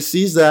before he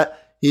sees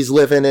that, he's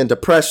living in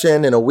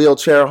depression, in a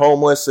wheelchair,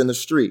 homeless, in the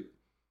street.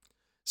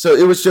 So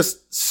it was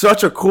just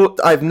such a cool...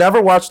 I've never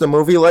watched a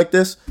movie like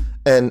this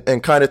and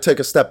kind of took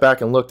a step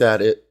back and looked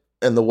at it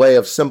in the way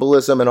of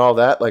symbolism and all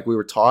that, like we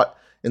were taught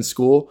in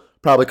school,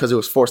 probably because it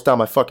was forced down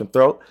my fucking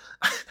throat.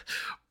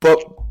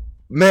 But,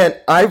 man,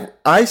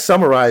 I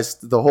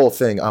summarized the whole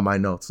thing on my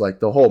notes,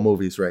 like the whole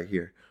movie's right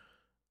here.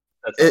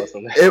 That's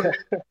awesome.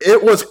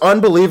 It was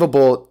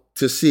unbelievable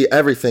to see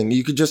everything.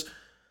 You could just...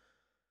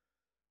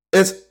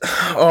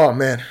 Oh,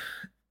 man.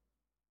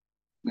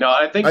 No,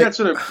 I think that's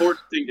an important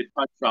thing to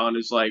touch on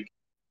is like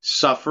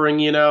suffering,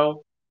 you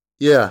know?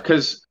 Yeah.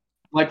 Because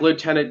like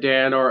Lieutenant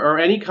Dan or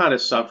any kind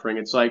of suffering,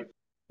 it's like,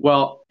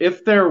 well,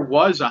 if there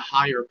was a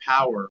higher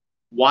power,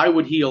 why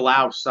would he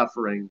allow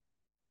suffering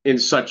in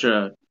such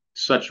a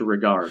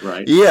regard,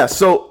 right? Yeah,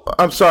 so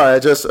I'm sorry, I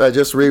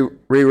just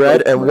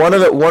reread, and one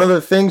of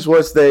the things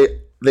was they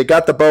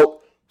got the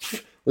boat.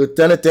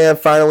 Lieutenant Dan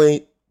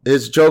finally,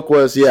 his joke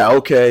was, yeah,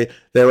 okay,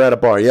 they were at a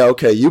bar. Yeah,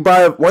 okay,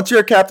 once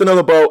you're a captain of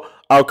the boat,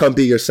 I'll come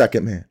be your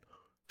second man.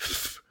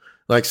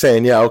 Like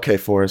saying, yeah, okay,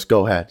 Forrest,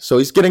 go ahead. So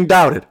he's getting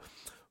doubted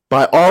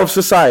by all of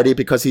society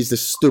because he's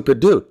this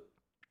stupid dude.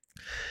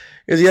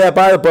 He goes, yeah,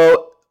 buy the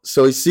boat.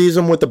 So he sees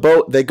him with the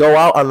boat. They go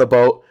out on the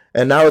boat,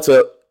 and now it's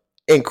a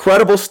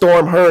incredible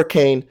storm,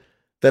 hurricane.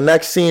 The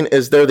next scene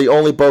is they're the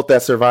only boat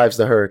that survives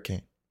the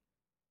hurricane.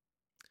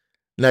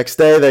 Next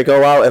day, they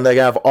go out and they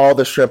have all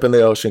the shrimp in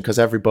the ocean because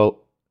every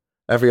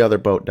other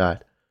boat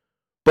died.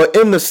 But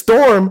in the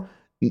storm,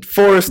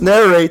 Forrest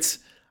narrates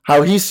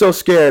how he's so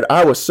scared.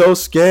 I was so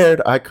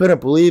scared, I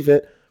couldn't believe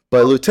it.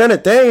 But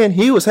Lieutenant Dan,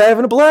 he was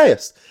having a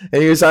blast.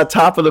 And he was on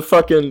top of the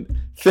fucking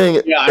thing.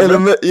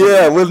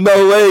 With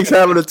no legs,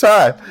 having a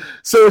time.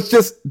 So it's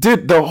just,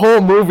 dude, the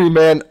whole movie,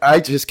 man, I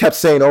just kept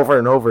saying over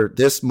and over,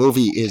 this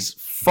movie is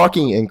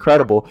fucking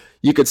incredible.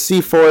 You could see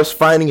Forrest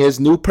finding his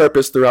new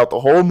purpose throughout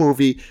the whole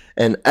movie.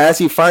 And as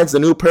he finds the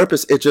new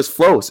purpose, it just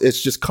flows.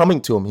 It's just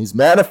coming to him. He's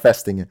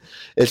manifesting it.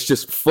 It's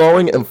just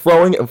flowing and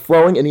flowing and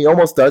flowing. And he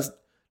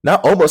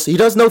he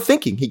does no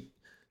thinking.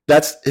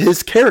 That's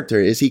his character,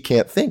 is he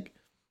can't think.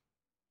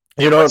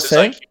 You know what I'm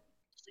saying? Like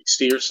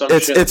 60 or some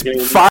it's shit.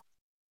 It's 5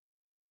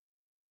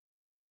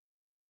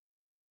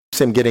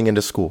 him getting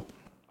into school.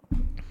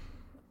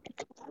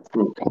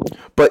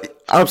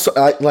 But I'm so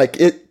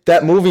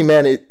that movie,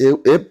 man.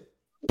 It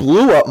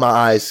blew up my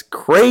eyes,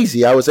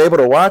 crazy. I was able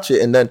to watch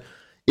it, and then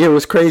it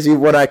was crazy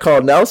when I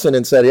called Nelson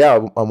and said,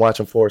 "Yeah, I'm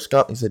watching Forrest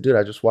Gump." He said, "Dude,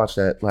 I just watched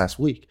that last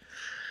week."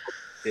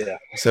 Yeah.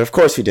 I said, "Of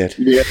course you did."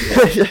 Yeah.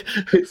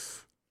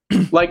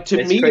 Like, to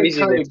it's me,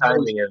 crazy it the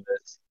timing of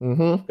this.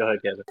 Mm-hmm. Go ahead,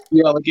 Kevin.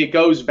 Yeah, like it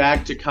goes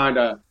back to kind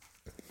of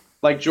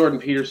like Jordan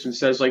Peterson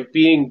says, like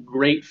being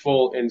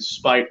grateful in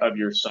spite of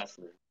your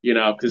suffering, you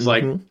know, because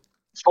like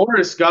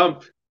Forrest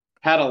Gump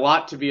had a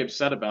lot to be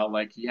upset about.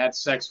 Like he had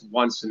sex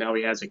once and now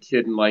he has a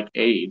kid and like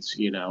AIDS,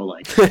 you know,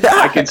 like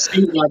I could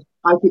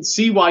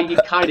see why you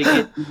kind of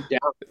get beat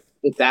down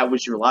if that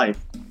was your life.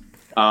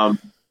 But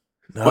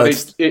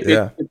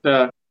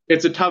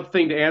it's a tough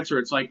thing to answer.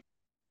 It's like,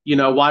 you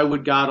know, why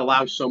would God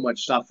allow so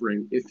much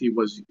suffering if he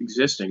was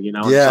existing? You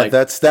know, yeah,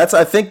 it's like,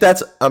 I think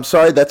that's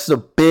a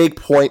big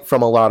point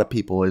from a lot of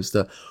people is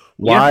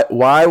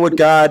why would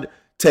God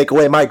take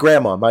away my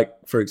grandma?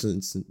 For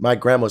instance, my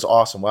grandma's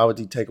awesome. Why would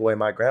he take away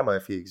my grandma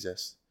if he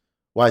exists?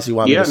 Why does he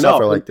want me to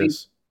suffer like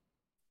this?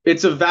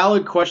 It's a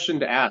valid question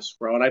to ask,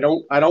 bro, and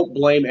I don't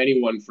blame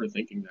anyone for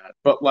thinking that.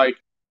 But like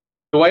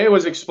the way it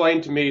was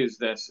explained to me is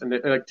this, and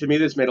like to me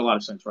this made a lot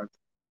of sense, right?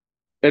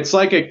 It's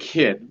like a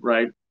kid,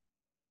 right?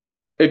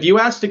 If you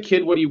asked a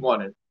kid what he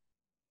wanted,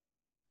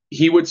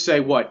 he would say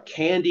what?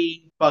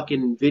 Candy,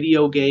 fucking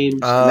video games.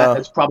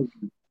 That's probably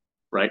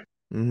right.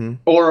 Mm-hmm.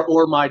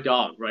 Or my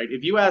dog, right?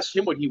 If you asked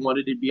him what he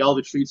wanted, it'd be all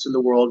the treats in the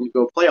world and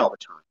go play all the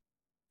time.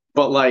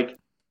 But like,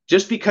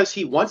 just because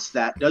he wants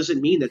that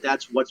doesn't mean that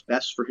that's what's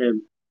best for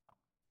him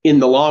in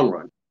the long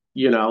run.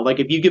 Like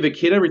if you give a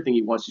kid everything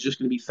he wants, he's just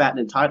going to be fat and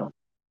entitled.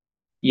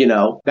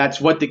 That's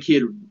what the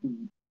kid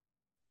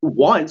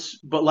wants,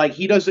 but like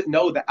he doesn't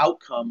know the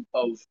outcome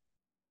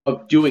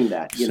of doing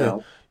that.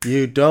 So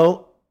you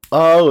don't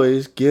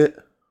always get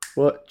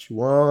what you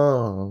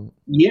want.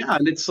 Yeah,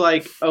 and it's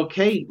like,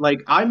 okay,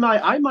 like I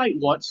might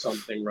want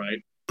something,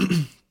 right?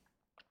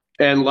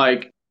 And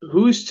like,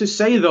 who's to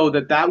say though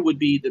that that would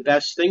be the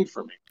best thing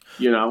for me?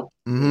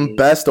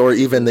 Best or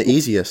even the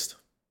easiest.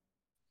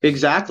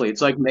 Exactly.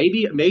 It's like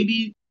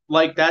maybe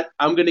like that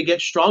I'm gonna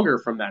get stronger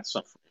from that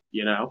suffering.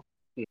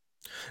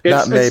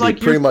 Not maybe, like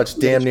pretty much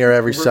damn near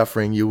every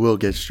suffering you will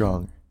get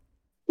strong.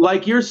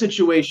 Like your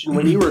situation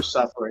when you were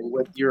suffering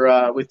with your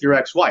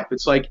ex-wife.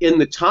 It's like in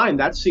the time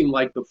that seemed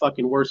like the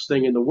fucking worst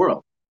thing in the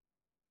world.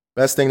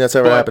 Best thing that's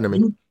ever happened to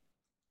me.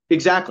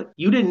 Exactly.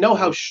 You didn't know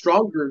how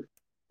stronger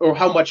or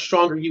how much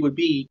stronger you would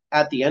be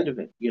at the end of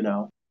it.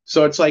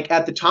 So it's like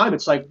at the time,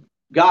 it's like,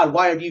 God,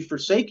 why have you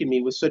forsaken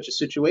me with such a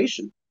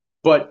situation?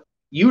 But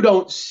you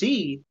don't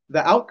see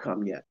the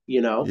outcome yet.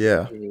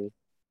 Yeah.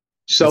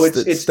 So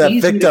it's that easy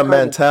victim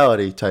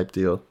mentality type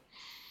deal.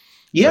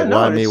 Yeah, like, no,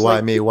 why me? Why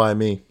like, me? Why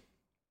me?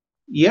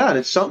 Yeah, and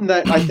it's something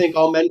that I think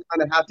all men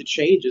kind of have to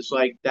change. Is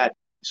like that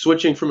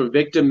switching from a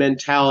victim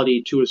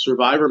mentality to a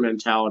survivor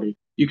mentality.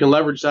 You can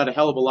leverage that a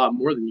hell of a lot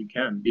more than you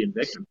can being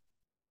victim.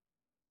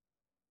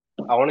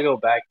 I want to go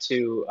back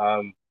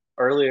to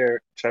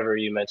earlier, Trevor,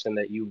 you mentioned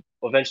that you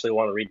eventually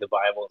want to read the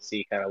Bible and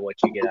see kind of what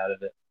you get out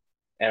of it.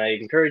 And I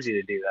encourage you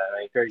to do that. And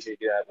I encourage you to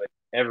do that with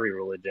every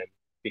religion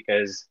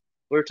because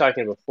we were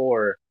talking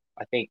before,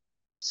 I think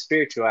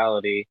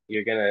spirituality,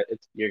 you're gonna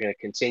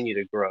continue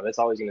to grow. That's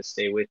always gonna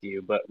stay with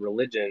you. But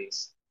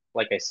religions,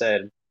 like I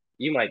said,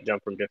 you might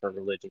jump from different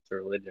religion to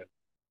religion.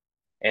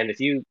 And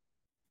if you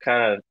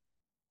kind of,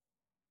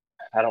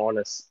 I don't want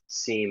to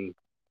seem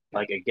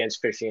like against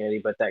Christianity,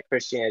 but that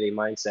Christianity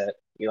mindset,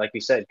 like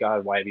you said,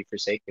 God, why have you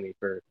forsaken me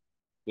for,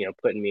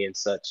 putting me in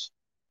such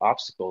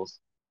obstacles?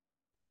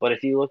 But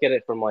if you look at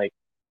it from like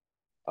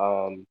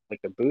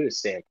a Buddhist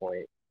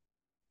standpoint,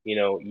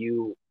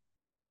 you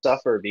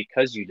suffer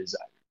because you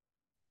desire,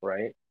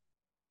 right?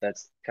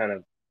 That's kind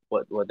of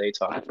what they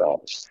talk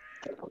about.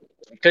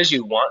 Because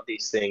you want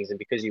these things and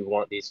because you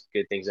want these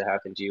good things to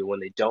happen to you, when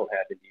they don't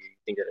happen to you, you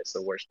think that it's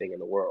the worst thing in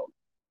the world.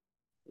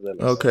 Does that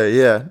make Okay,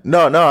 sense?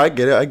 yeah. No, I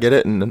get it. I get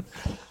it. And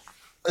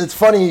it's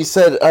funny you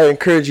said I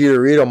encourage you to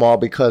read them all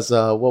because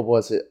what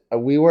was it? I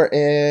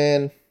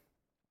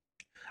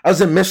was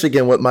in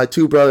Michigan with my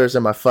two brothers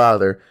and my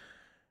father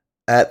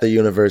at the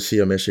University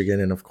of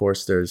Michigan, and of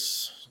course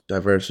there's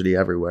diversity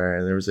everywhere.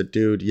 And there was a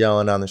dude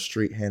yelling on the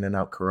street handing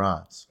out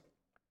Qurans.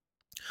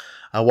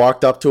 I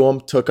walked up to him,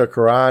 took a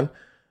Quran,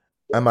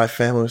 and my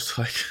family was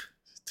like,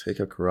 "Take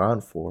a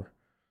Quran for?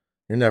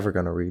 You're never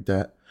gonna read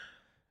that."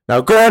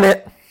 Now,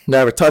 granted,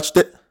 never touched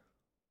it.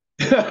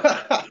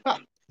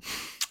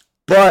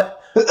 But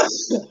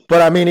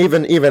I mean,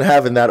 even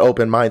having that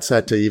open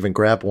mindset to even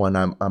grab one,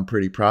 I'm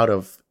pretty proud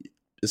of.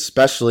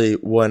 Especially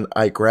when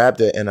I grabbed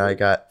it and I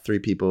got three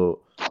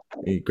people.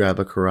 You grab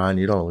a Quran,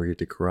 you don't read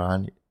the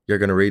Quran. You're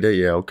gonna read it,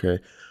 yeah, okay.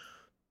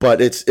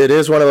 But it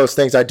is one of those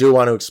things I do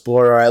want to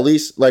explore, or at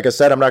least, like I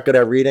said, I'm not good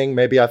at reading.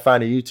 Maybe I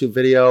find a YouTube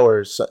video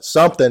or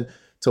something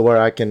to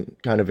where I can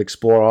kind of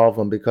explore all of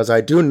them because I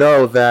do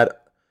know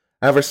that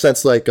ever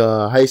since like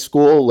high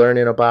school,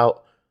 learning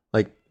about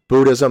like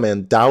Buddhism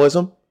and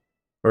Taoism,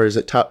 or is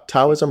it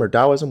Taoism or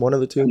Taoism, one of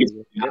the two?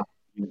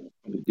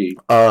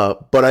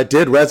 But I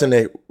did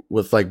resonate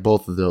with like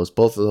both of those.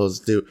 Both of those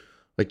do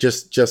like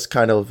just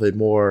kind of a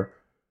more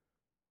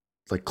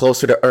like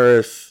closer to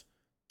earth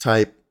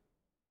type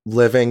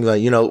living.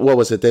 Like what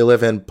was it? They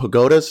live in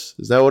pagodas.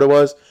 Is that what it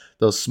was?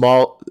 Those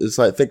small. It's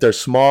like I think they're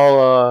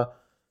small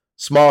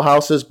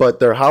houses, but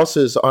their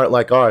houses aren't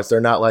like ours.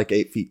 They're not like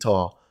 8 feet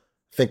tall.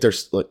 I think they're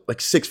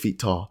like 6 feet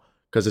tall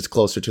because it's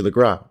closer to the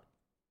ground.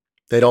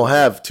 They don't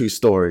have 2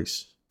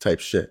 stories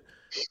type shit.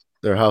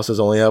 Their houses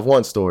only have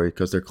 1 story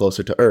because they're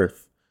closer to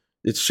earth.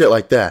 It's shit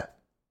like that.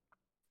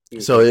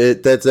 Mm-hmm. So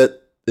it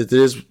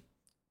is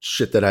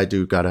shit that I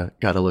do gotta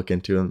look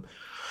into, and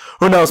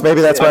who knows?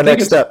 Maybe that's my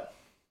next step.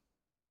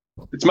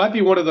 It might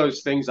be one of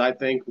those things I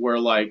think where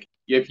like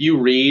if you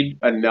read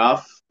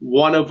enough,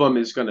 one of them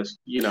is gonna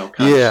kind of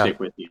stick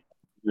with you.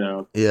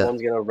 Yeah,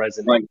 one's gonna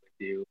resonate with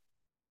you.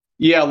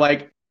 Yeah,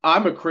 like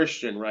I'm a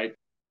Christian, right?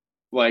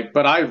 Like,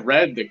 but I've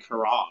read the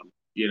Quran,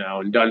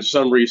 and done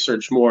some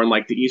research more in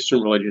like the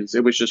Eastern religions.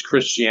 It was just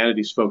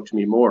Christianity spoke to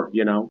me more,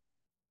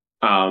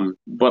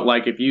 But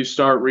like if you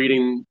start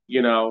reading,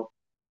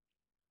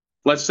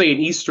 let's say an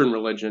Eastern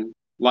religion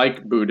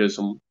like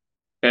Buddhism,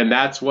 and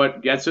that's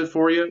what gets it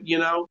for you,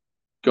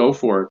 go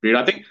for it, dude.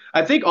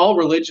 I think all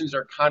religions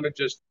are kind of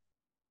just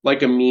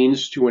like a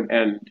means to an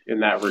end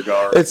in that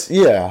regard.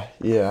 Yeah,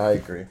 I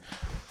agree.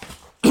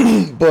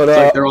 But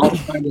like they're all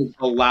kind of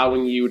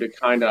allowing you to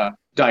kind of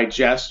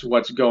digest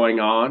what's going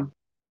on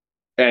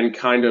and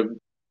kind of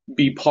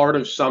be part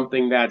of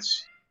something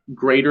that's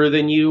greater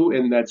than you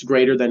and that's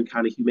greater than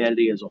kind of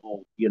humanity as a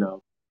whole,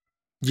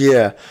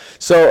 Yeah.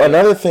 So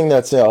another thing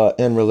that's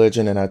in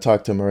religion, and I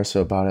talked to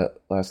Marissa about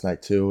it last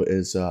night too,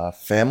 is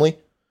family.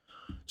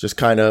 Just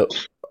kind of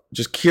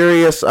just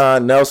curious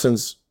on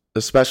Nelson's,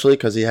 especially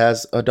because he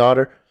has a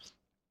daughter.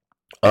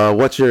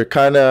 What's your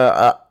kind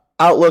of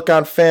outlook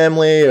on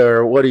family,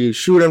 or what are you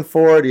shooting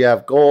for? Do you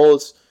have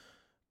goals?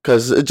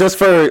 Because just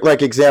for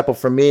like example,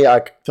 for me,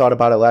 I thought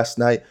about it last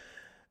night,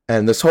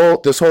 and this whole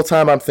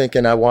time I'm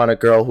thinking I want a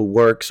girl who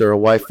works or a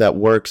wife that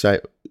works.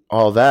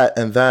 All that,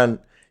 and then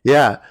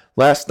yeah,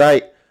 last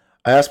night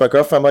I asked my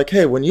girlfriend, I'm like,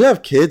 hey, when you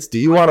have kids, do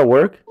you want to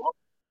work?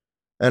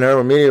 And her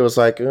immediately was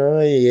like,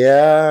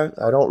 yeah,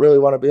 I don't really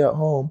want to be at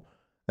home.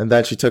 And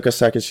then she took a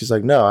second. She's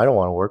like, no, I don't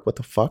want to work. What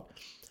the fuck?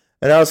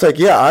 And I was like,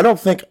 yeah, I don't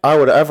think I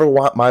would ever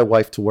want my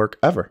wife to work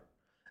ever.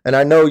 And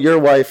I know your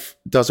wife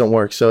doesn't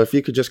work. So if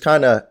you could just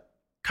kind of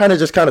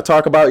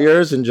talk about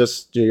yours and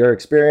just your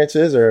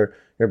experiences or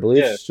your Yeah.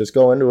 beliefs, just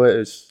go into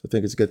it. I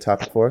think it's a good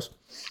topic for us.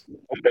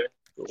 Okay.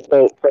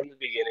 So from the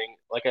beginning,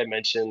 like I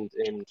mentioned,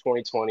 in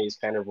 2020 is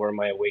kind of where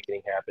my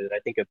awakening happened. I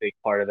think a big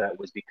part of that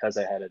was because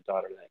I had a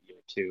daughter that year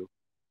too.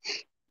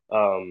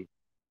 Um,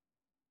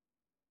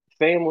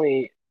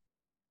 Family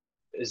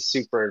is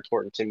super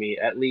important to me,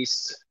 at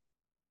least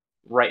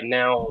right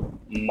now,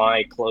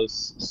 my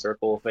close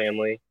circle of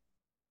family.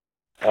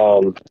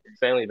 Um,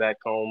 Family back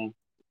home,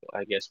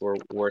 I guess we're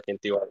working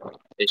through our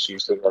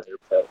issues together,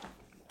 but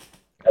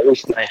at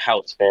least my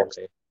house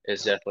family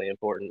is definitely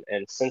important.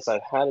 And since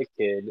I've had a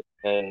kid,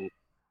 and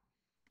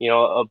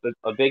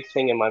a big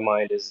thing in my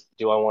mind is,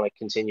 do I want to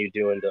continue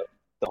doing the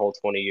whole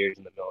 20 years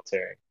in the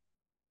military?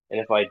 And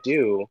if I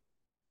do,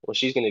 well,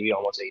 she's going to be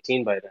almost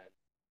 18 by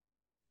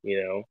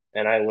then,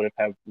 and I wouldn't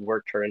have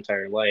worked her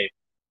entire life.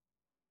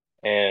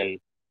 And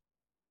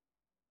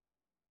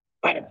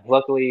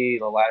luckily,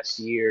 the last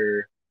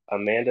year,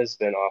 Amanda's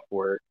been off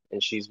work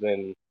and she's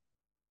been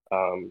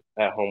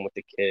at home with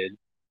the kid.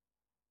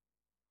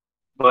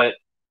 But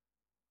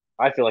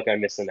I feel like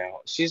I'm missing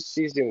out. She's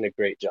doing a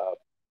great job,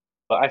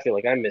 but I feel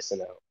like I'm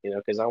missing out,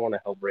 because I want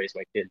to help raise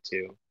my kid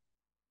too.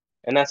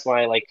 And that's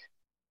why, like,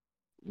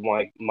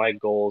 my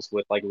goals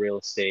with like real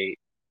estate,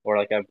 or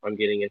like I'm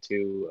getting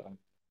into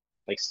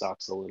like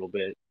stocks a little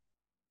bit.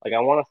 Like, I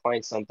want to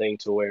find something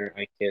to where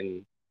I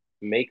can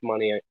make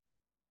money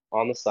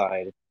on the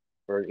side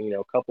for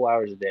a couple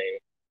hours a day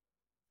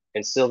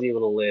and still be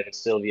able to live and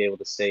still be able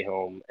to stay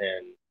home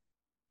and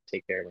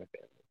take care of my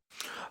family.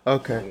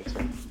 Okay. That makes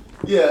sense.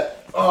 Yeah.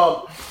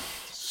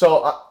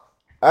 So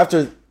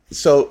after,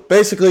 so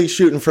basically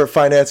shooting for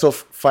financial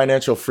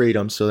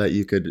freedom so that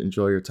you could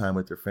enjoy your time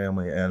with your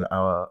family, and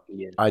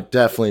Yeah. I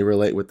definitely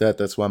relate with that.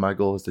 That's why my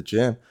goal is the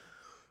gym.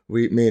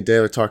 Me and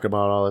Dave are talking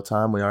about it all the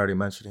time. We already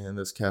mentioned it in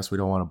this cast. We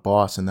don't want a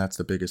boss, and that's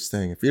the biggest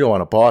thing. If you don't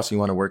want a boss, you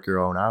want to work your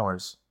own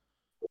hours.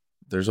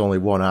 There's only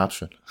one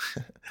option.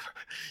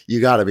 You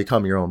got to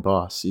become your own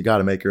boss. You got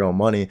to make your own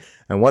money.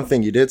 And one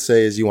thing you did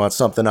say is you want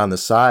something on the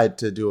side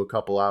to do a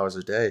couple hours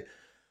a day.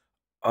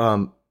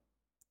 Um,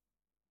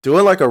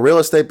 Doing like a real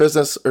estate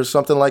business or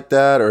something like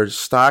that, or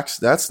stocks,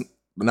 that's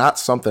not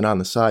something on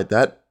the side.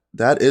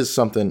 That is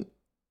something,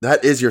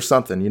 that is your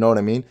something. You know what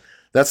I mean?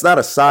 That's not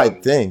a side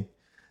Um. thing.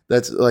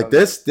 That's like Okay.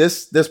 this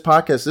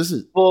podcast. This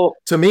is, Well.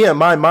 to me, in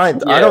my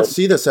mind, I Yeah. don't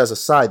see this as a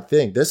side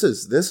thing. This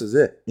is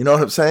it. You know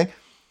what I'm saying?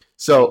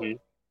 So Hmm.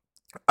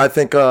 I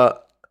think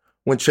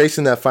when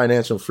chasing that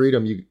financial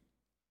freedom, you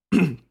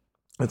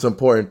it's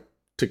important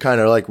to kind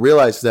of like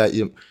realize that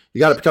you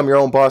got to become your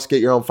own boss,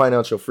 get your own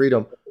financial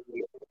freedom,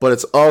 but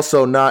it's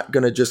also not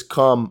going to just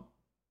come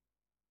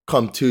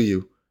to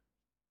you.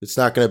 It's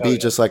not going to Oh be yeah.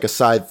 just like a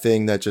side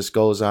thing that just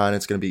goes on.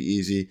 It's going to be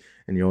easy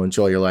and you'll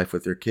enjoy your life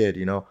with your kid,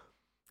 you know?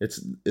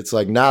 It's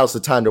like now's the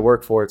time to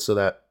work for it so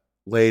that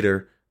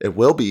later it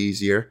will be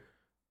easier,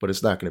 but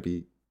it's not going to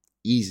be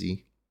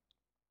easy.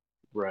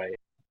 Right.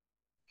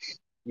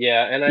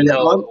 Yeah, and I Yeah,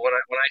 know when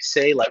I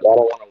say like I don't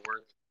want to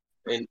work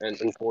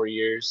in 4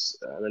 years,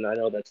 I mean, I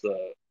know that's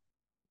the.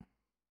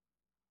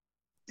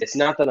 It's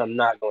not that I'm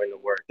not going to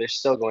work. There's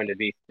still going to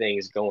be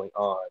things going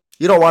on.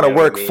 You don't want You to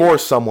know what I work mean? for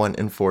someone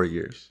in 4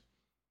 years.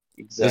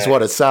 Is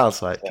what it Exactly.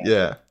 sounds like. Exactly.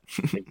 Yeah.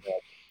 Exactly.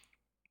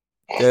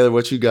 Taylor,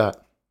 what you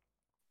got?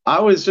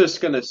 I was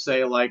just gonna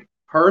say, like,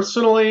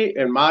 personally,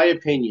 in my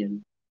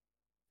opinion,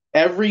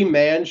 every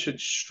man should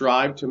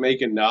strive to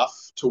make enough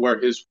to where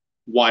his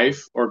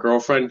wife or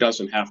girlfriend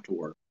doesn't have to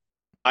work.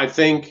 I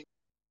think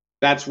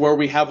that's where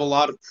we have a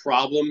lot of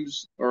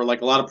problems, or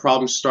like a lot of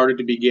problems started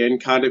to begin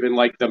kind of in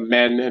like the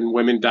men and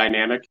women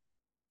dynamic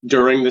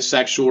during the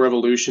sexual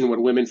revolution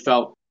when women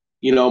felt,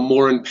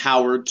 more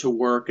empowered to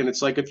work. And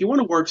it's like, if you want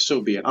to work,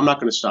 so be it. I'm not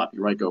going to stop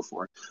you, right? Go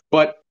for it.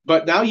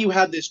 But now you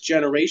have this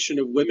generation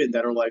of women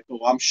that are like,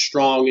 oh, I'm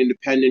strong,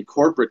 independent,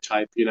 corporate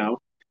type,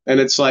 and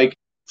it's like,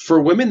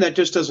 for women that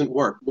just doesn't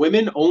work.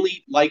 Women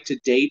only like to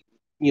date,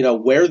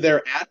 where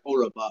they're at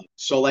or above.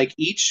 So like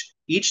each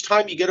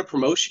time you get a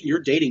promotion, your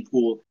dating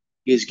pool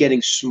is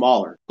getting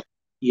smaller,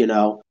 you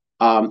know.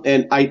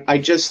 And I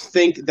just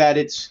think that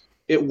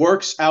it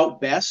works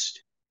out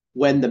best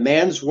when the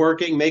man's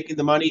working, making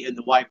the money, and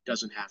the wife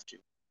doesn't have to.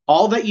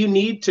 All that you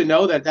need to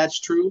know that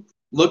that's true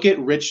look at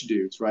rich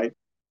dudes, right?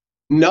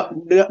 No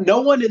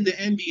one in the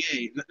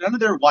NBA, none of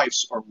their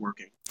wives are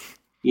working.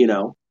 You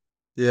know,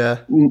 Yeah.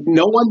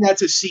 no one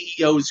that's a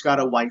CEO's got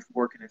a wife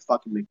working at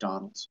fucking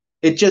McDonald's.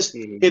 It just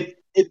Mhm.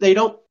 if they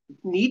don't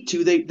need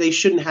to, they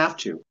shouldn't have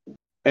to.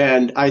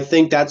 And I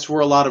think that's where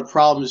a lot of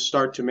problems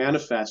start to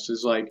manifest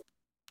is like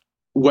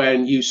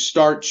when you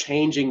start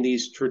changing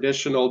these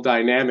traditional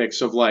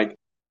dynamics of like,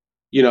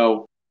 you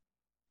know,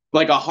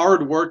 like a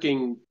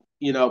hardworking,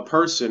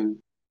 person,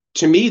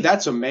 to me,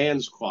 that's a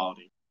man's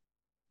quality.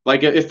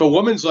 Like if a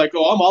woman's like,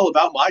 "Oh, I'm all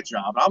about my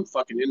job. I'm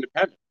fucking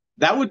independent."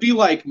 That would be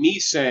like me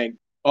saying,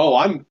 "Oh,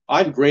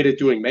 I'm great at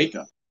doing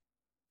makeup."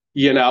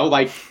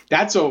 Like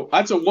that's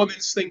a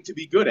woman's thing to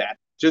be good at.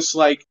 Just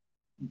like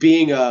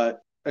being an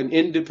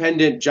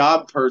independent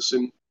job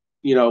person,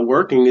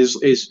 working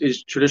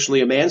is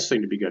traditionally a man's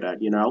thing to be good at.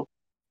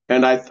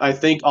 And I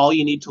think all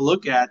you need to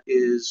look at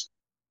is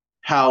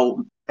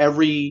how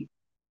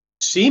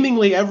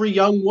seemingly every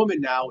young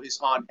woman now is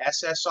on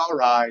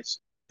SSRIs.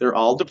 They're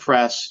all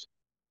depressed,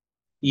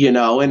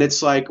 and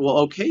it's like, well,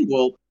 okay,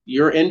 well,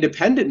 you're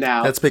independent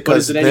now, That's but is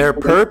because it any their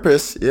coincidence?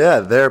 purpose,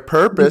 their Yeah,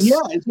 purpose is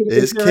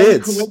is there any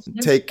kids.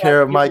 coincidence Take that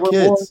care of my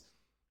kids.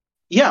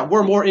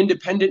 we're more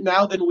independent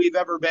now than we've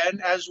ever been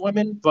as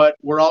women, but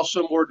we're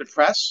also more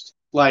depressed?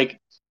 Like,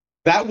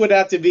 that would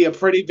have to be a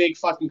pretty big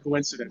fucking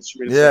coincidence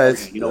for me to say, Yeah, okay,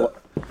 it's. you know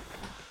what?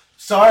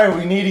 Sorry,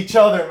 we need each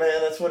other,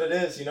 man. That's what it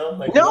is,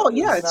 Like we No, don't.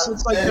 yeah, It's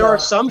it's not. like And there are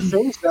some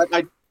things that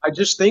I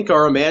just think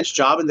are a man's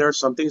job, and there are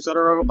some things that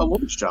are a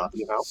woman's job.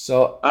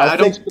 so I I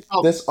don't see think the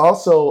problem. this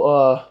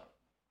also.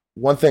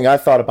 One thing I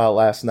thought about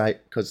last night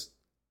because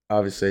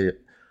obviously,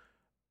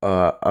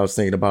 I was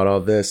thinking about all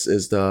this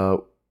is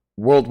the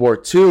World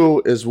War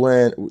II is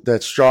when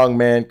that strong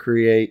man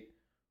create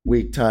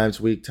weak time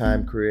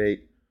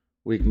create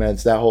weak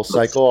men's that whole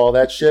cycle, all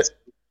that shit.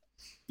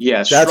 Yeah,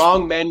 That's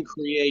strong men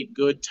create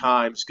good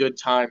times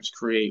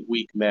create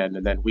weak men,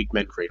 and then weak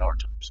men create hard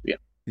times. Yeah.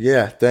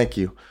 yeah. Thank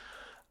you.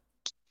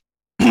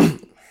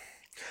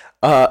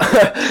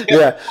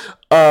 Yeah.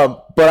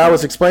 But I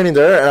was explaining to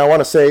her, and I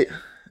want to say,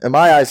 in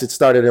my eyes, it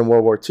started in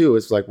World War II.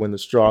 It's like when the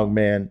strong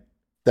man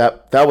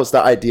that was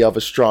the idea of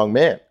a strong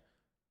man.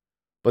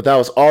 But that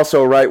was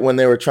also right when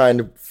they were trying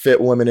to fit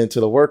women into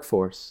the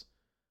workforce.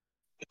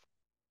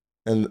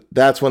 And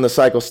that's when the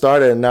cycle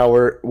started. And now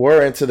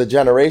we're into the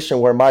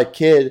generation where my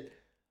kid,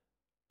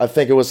 I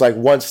think it was like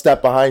one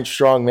step behind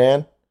strong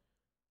man.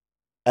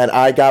 And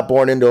I got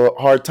born into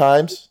hard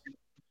times.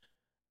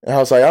 And I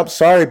was like, I'm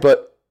sorry,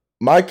 but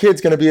my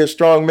kid's gonna be a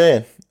strong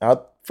man.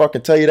 I'll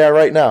fucking tell you that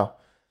right now.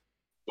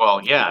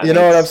 Well, yeah, You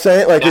know what I'm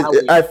saying? Like, now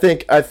I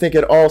think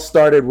it all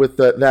started with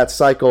that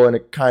cycle, and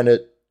it kind of,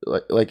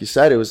 like you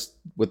said, it was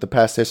with the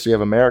past history of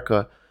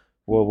America,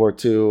 World War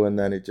II, and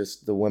then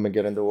the women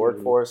get into the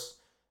workforce,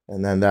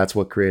 and then that's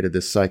what created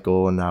this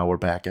cycle, and now we're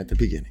back at the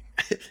beginning,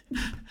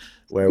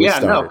 where we yeah,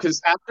 no, started.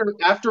 because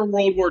after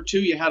World War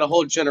II, you had a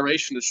whole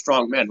generation of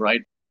strong men,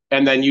 right?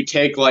 And then you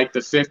take like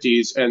the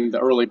 50s and the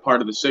early part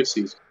of the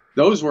 60s.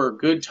 Those were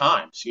good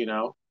times.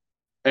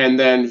 And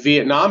then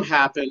Vietnam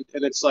happened,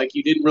 and it's like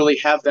you didn't really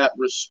have that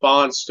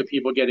response to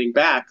people getting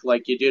back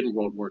like you did in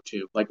World War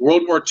II. Like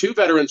World War II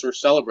veterans were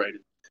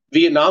celebrated.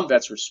 Vietnam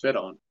vets were spit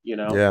on.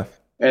 Yeah,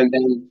 And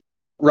then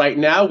right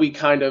now we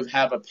kind of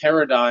have a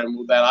paradigm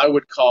that I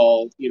would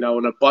call,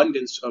 an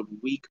abundance of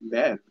weak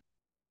men.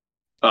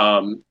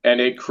 And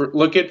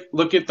look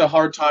at the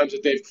hard times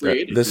that they've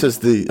created. this is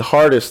the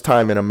hardest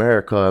time in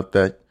America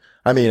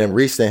in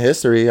recent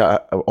history,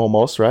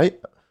 almost, right?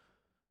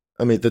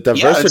 I mean, the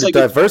Yeah, it's like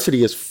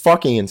diversity is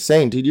fucking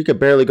insane, dude. You could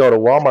barely go to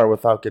Walmart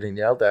without getting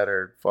yelled at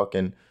or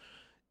fucking,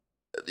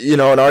 an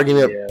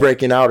argument Yeah.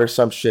 breaking out or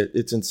some shit.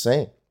 It's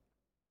insane.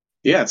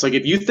 yeah, it's like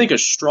if you think a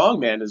strong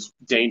man is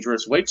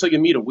dangerous, wait till you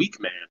meet a weak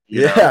man.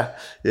 Yeah,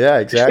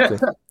 exactly.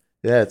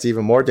 Yeah, it's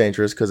even more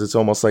dangerous because it's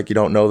almost like you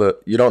don't know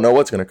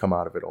what's going to come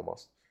out of it.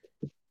 Almost.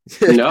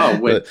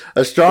 No,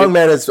 A strong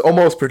man is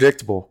almost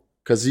predictable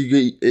because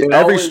every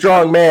always-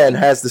 strong man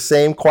has the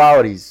same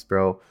qualities,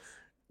 bro.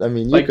 I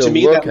mean, you like to can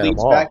me look that at them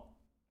all.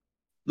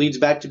 leads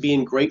back to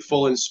being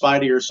grateful in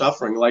spite of your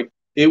suffering. Like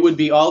it would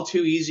be all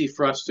too easy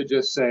for us to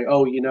just say,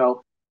 "Oh,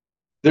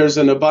 there's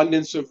an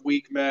abundance of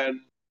weak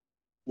men.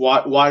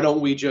 Why don't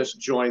we just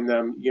join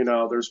them?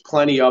 There's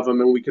plenty of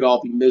them, and we could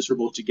all be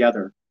miserable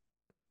together."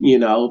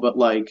 But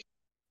like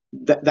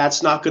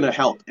that's not going to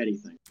help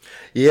anything.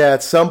 Yeah,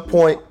 at some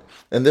point,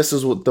 and this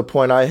is what the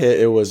point I hit.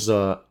 It was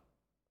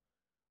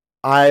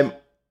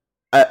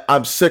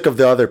I'm sick of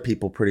the other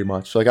people pretty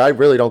much. Like I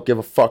really don't give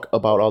a fuck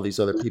about all these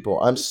other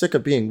people. I'm sick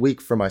of being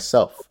weak for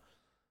myself.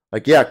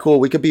 Like, yeah, cool,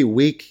 we could be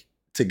weak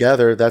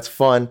together. That's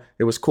fun.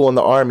 It was cool in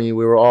the army.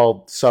 We were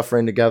all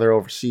suffering together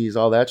overseas,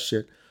 all that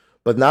shit.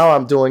 But now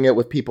I'm doing it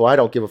with people I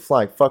don't give a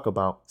flying fuck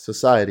about.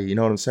 Society, you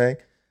know what I'm saying?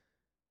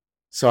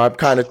 So I'm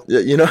kind of,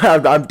 I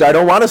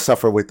don't want to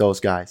suffer with those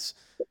guys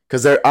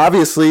because they're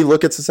obviously,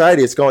 look at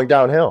society, it's going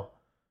downhill.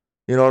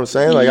 You know what I'm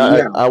saying? Like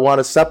Yeah. I want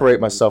to separate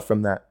myself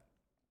from that.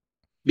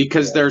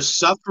 Because they're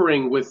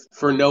suffering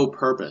for no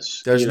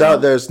purpose.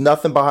 There's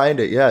nothing behind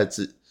it. Yeah,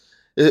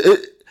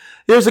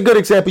 Here's a good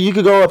example. You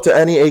could go up to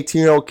any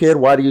 18-year-old kid,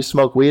 why do you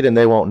smoke weed? And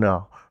they won't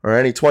know. Or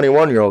any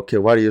 21-year-old kid,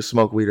 why do you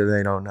smoke weed? And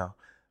they don't know.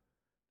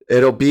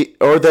 It'll be,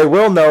 or they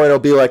will know, it'll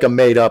be like a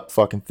made up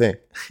fucking thing.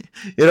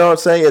 You know what I'm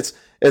saying?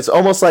 It's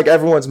almost like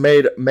everyone's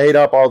made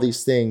up all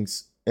these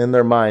things in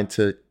their mind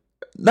to,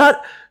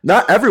 not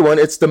everyone,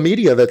 it's the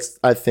media that's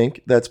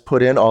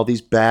put in all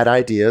these bad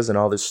ideas and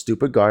all this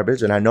stupid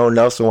garbage. And I know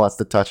Nelson wants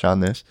to touch on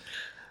this.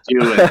 Do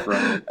it,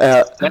 bro.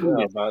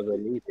 About the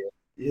media.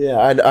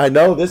 Yeah, I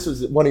know this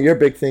was one of your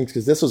big things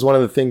because this was one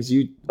of the things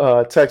you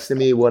texted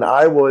me when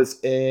I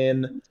was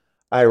in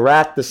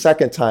Iraq the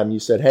second time. You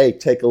said, hey,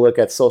 take a look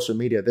at social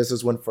media. This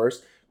is when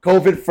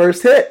COVID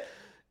first hit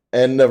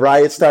and the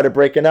riots started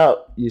breaking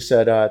out. You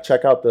said,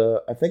 check out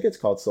I think it's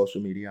called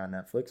Social Media on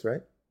Netflix,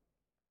 right?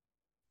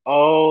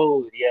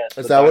 Oh, yes.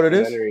 Is that what it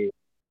is?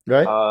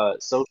 Right?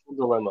 Social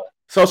Dilemma.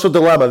 Social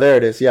Dilemma, there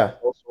it is, yeah.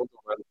 Social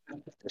Dilemma.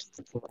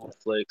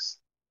 Netflix.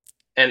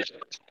 And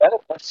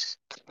that's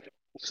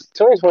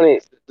 2020,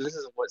 this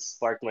is what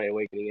sparked my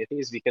awakening. I think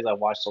it's because I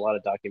watched a lot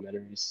of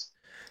documentaries,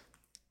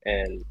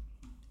 and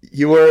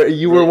you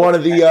were one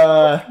of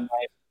the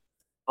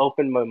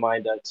opened my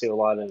mind up to a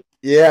lot of.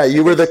 Yeah,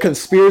 you were the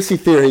conspiracy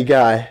theory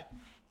guy.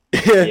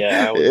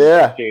 Yeah, I was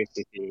the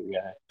conspiracy theory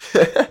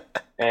guy.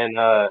 And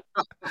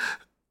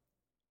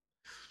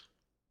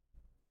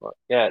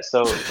yeah,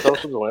 so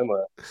Social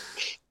Dilemma.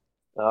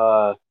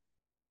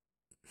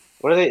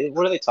 What are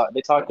they talk?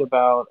 They talked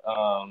about.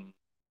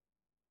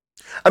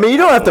 I mean, you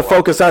don't have to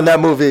focus on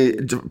that movie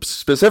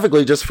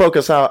specifically. Just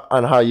focus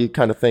on how you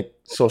kind of think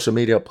social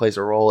media plays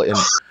a role in.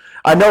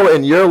 I know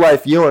in your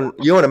life, you and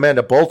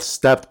Amanda both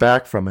stepped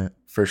back from it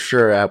for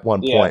sure at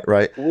one point,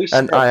 right?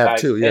 And I have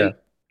too, yeah.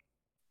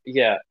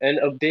 Yeah, and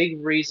a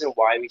big reason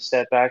why we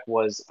stepped back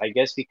was, I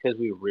guess, because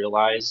we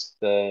realized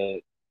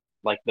the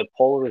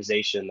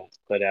polarization that's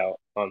put out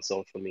on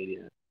social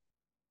media,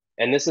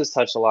 and this is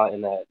touched a lot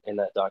in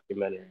that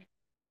documentary.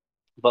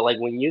 But like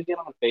when you get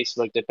on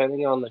Facebook,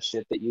 depending on the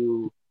shit that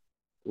you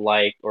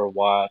like or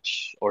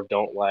watch or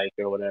don't like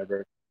or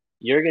whatever,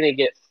 you're gonna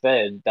get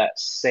fed that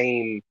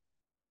same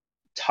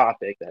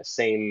topic, that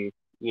same,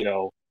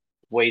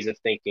 ways of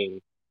thinking,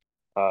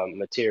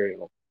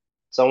 material.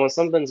 So when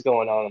something's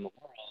going on in the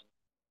world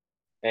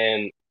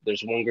and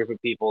there's one group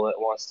of people that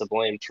wants to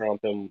blame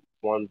Trump and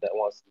one that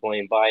wants to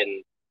blame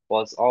Biden,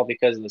 well, it's all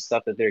because of the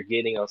stuff that they're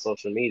getting on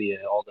social media.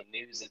 All the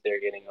news that they're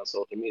getting on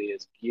social media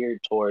is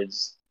geared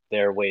towards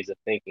their ways of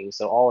thinking.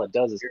 So all it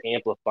does is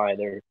amplify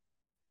their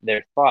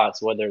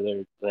thoughts, whether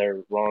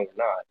they're wrong or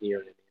not. You know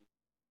what I mean?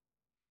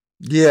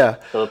 Yeah.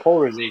 So the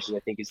polarization, I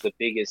think, is the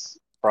biggest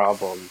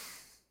problem.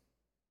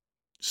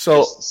 So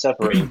just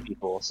separating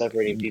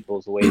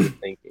people's ways of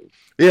thinking.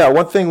 Yeah,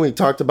 one thing we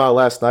talked about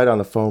last night on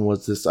the phone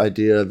was this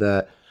idea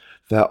that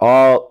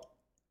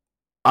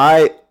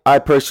I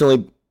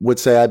personally would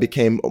say I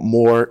became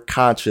more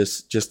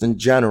conscious just in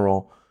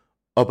general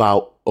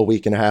about a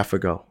week and a half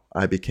ago.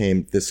 I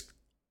became this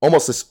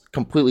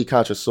completely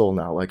conscious soul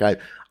now. Like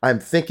I'm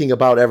thinking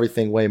about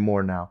everything way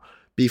more now.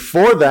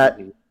 Before that,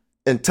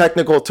 in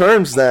technical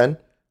terms, then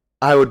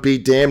I would be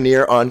damn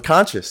near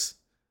unconscious.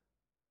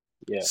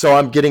 Yeah. So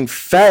I'm getting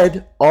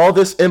fed all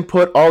this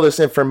input, all this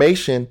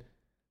information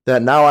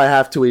that now I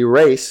have to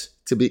erase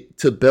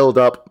to build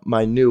up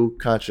my new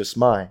conscious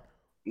mind.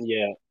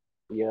 Yeah.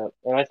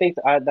 And I think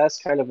that's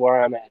kind of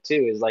where I'm at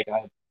too, is like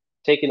I've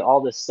taken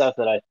all this stuff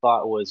that I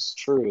thought was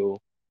true,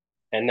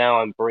 and now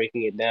I'm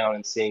breaking it down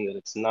and seeing that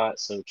it's not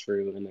so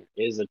true, and there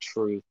is a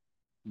truth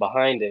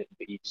behind it,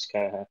 but you just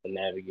kind of have to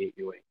navigate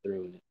your way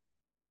through it.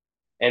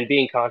 And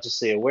being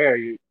consciously aware,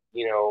 you're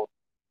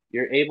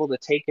able to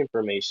take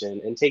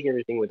information and take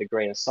everything with a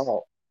grain of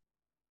salt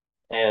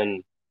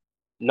and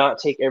not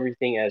take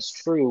everything as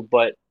true,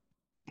 but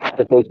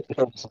this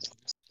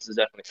is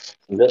definitely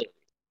a possibility.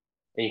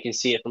 And you can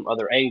see it from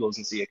other angles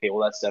and see, okay,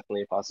 well, that's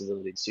definitely a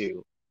possibility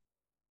too.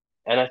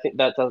 And I think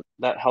that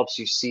helps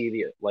you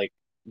see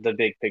the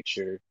big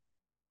picture,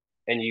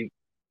 and you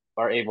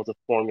are able to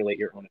formulate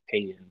your own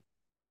opinion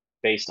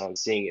based on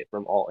seeing it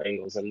from all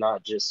angles and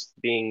not just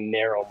being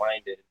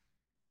narrow-minded,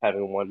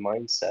 having one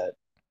mindset,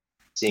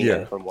 seeing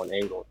it from one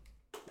angle.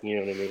 You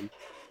know what I mean?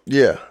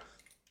 Yeah.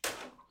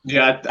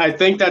 Yeah, I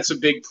think that's a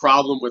big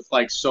problem with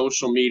like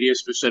social media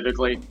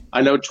specifically. I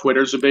know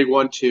Twitter's a big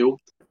one too.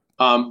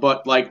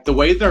 But like the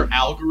way their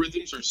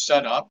algorithms are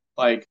set up,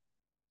 like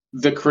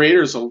the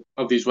creators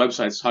of these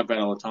websites talk about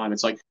it all the time.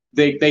 It's like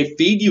they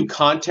feed you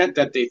content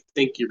that they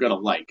think you're gonna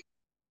like.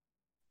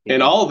 Mm-hmm.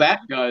 And all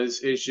that does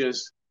is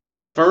just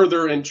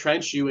further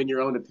entrench you in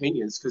your own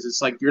opinions, because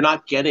it's like you're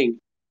not getting,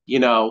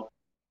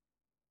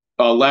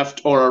 a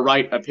left or a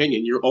right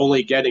opinion. You're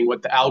only getting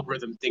what the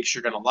algorithm thinks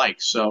you're going to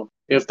like. So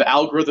if the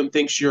algorithm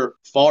thinks you're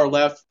far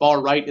left,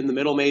 far right, in the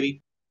middle,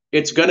 maybe,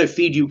 it's going to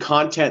feed you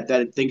content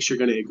that it thinks you're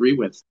going to agree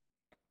with.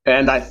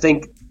 And I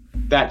think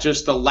that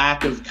just the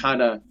lack of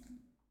kind of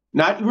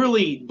not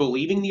really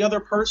believing the other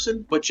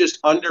person, but just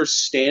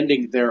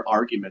understanding their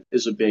argument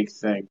is a big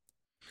thing.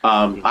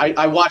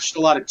 I watched a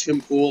lot of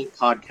Tim Pool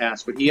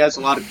podcasts, but he has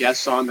a lot of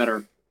guests on that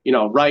are,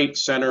 right,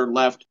 center,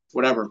 left,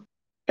 whatever.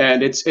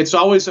 And it's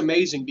always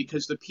amazing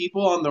because the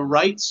people on the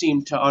right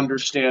seem to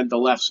understand the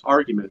left's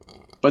argument,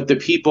 but the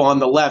people on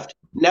the left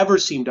never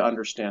seem to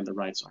understand the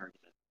right's argument.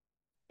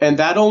 And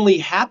that only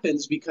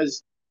happens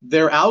because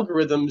their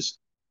algorithms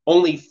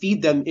only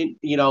feed them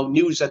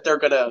news that they're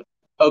going to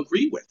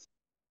agree with.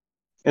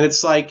 And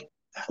it's like,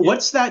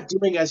 what's that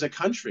doing as a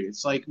country?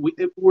 It's like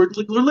we're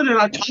literally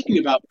not talking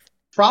about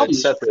problems.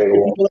 It's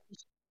separating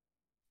us.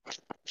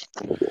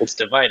 It's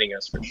dividing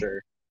us for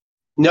sure.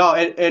 No,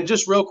 and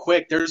just real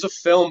quick, there's a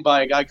film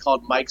by a guy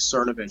called Mike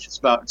Cernovich.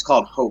 It's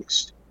called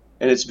Hoaxed,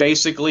 and it's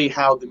basically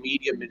how the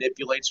media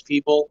manipulates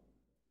people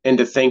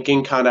into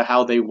thinking kind of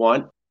how they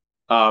want.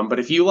 But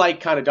if you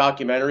like kind of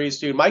documentaries,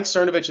 dude, Mike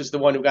Cernovich is the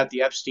one who got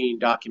the Epstein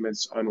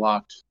documents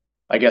unlocked,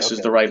 I guess is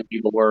the right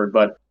legal word.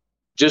 But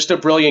just a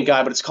brilliant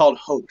guy, but it's called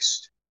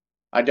Hoaxed.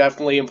 I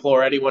definitely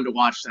implore anyone to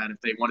watch that if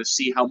they want to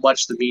see how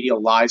much the media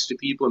lies to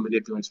people and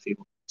manipulates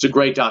people. It's a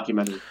great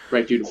documentary.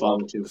 Great dude to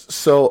follow, too.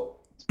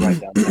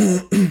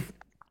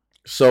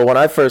 So when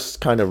I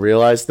first kind of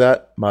realized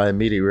that, my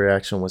immediate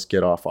reaction was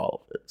get off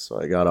all of it. So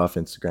I got off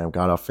Instagram,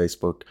 got off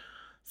Facebook.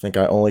 I think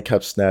I only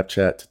kept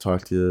Snapchat to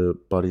talk to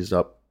buddies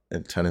up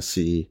in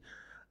Tennessee,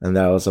 and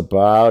that was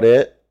about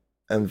it.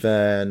 And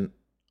then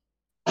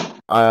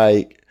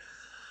I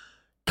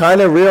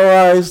kind of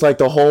realized like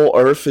the whole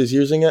earth is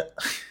using it.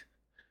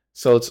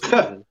 So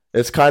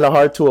it's kind of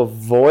hard to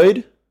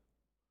avoid.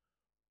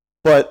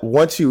 But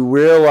once you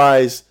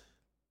realize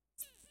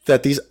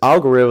that these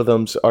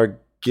algorithms are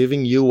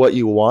giving you what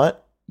you want,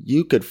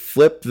 you could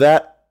flip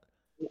that,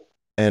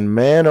 and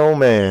man, oh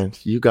man,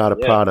 you got a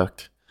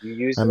product. You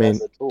use it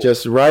as a tool.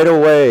 Just right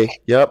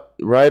away. Yep,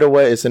 right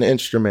away. It's an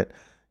instrument.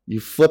 You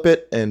flip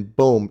it, and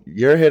boom,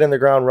 you're hitting the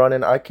ground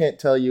running. I can't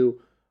tell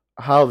you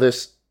how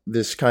this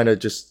kind of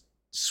just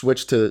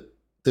switched to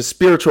the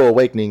spiritual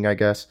awakening, I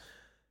guess,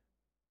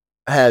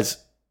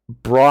 has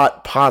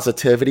brought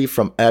positivity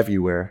from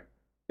everywhere.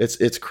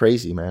 It's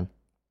crazy, man.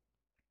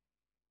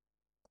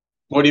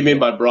 What do you mean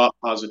by brought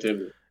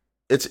positivity?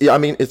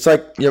 It's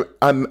like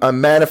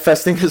I'm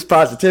manifesting this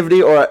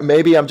positivity, or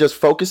maybe I'm just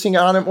focusing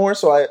on it more.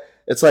 So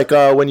it's like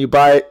when you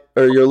buy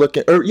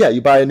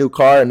you buy a new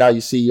car and now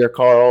you see your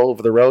car all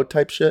over the road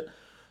type shit.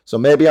 So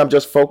maybe I'm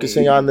just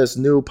focusing on this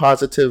new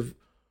positive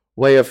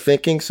way of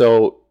thinking.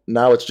 So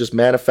now it's just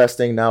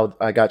manifesting. Now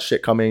I got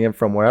shit coming in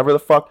from wherever the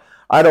fuck.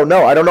 I don't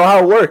know how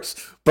it works.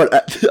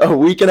 But a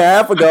week and a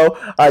half ago,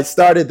 I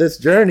started this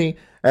journey.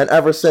 And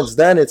ever since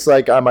then, it's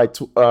like on my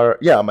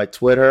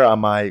Twitter, on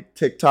my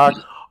TikTok,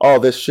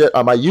 all this shit,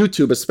 on my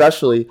YouTube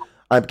especially,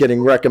 I'm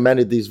getting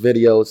recommended these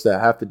videos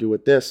that have to do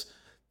with this,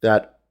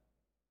 that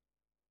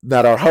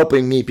are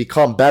helping me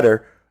become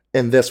better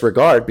in this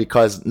regard,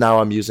 because now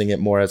I'm using it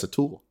more as a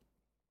tool.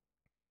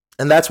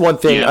 And that's one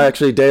thing,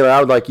 actually, Taylor, I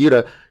would like you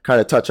to kind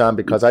of touch on,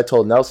 because I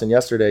told Nelson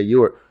yesterday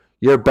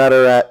you're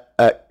better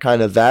at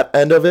kind of that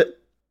end of it,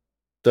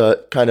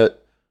 the kind of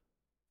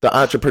the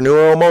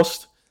entrepreneur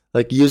almost.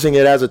 Like using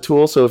it as a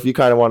tool. So if you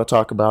kind of want to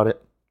talk about it.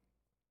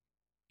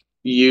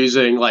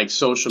 Using like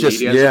social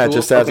media as a tool?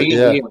 Just as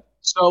it.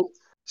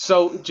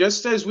 So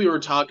just as we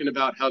were talking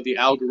about how the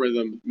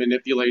algorithm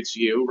manipulates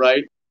you,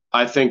 right?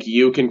 I think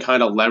you can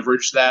kind of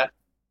leverage that.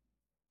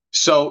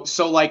 So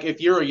like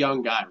if you're a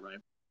young guy, right?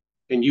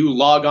 And you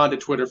log on to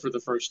Twitter for the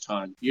first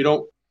time, you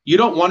don't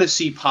want to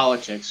see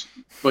politics,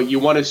 but you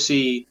want to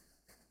see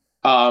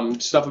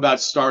stuff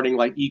about starting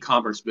like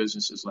e-commerce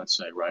businesses, let's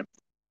say, right?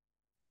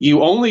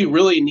 You only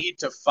really need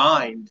to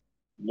find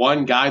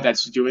one guy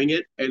that's doing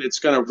it, and it's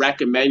going to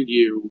recommend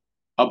you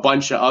a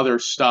bunch of other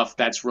stuff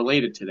that's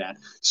related to that.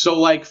 So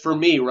like for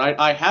me, right,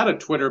 I had a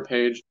Twitter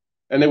page,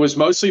 and it was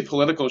mostly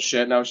political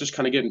shit, and I was just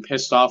kind of getting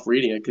pissed off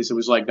reading it because it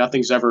was like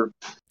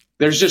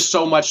there's just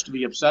so much to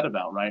be upset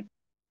about, right?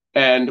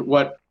 And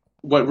what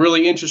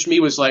really interests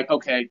me was like,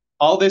 okay,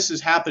 all this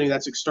is happening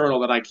that's external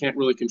that I can't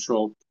really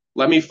control.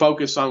 Let me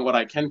focus on what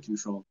I can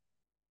control.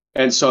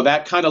 And so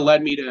that kind of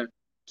led me to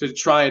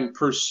try and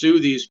pursue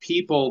these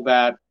people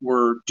that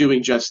were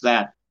doing just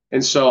that.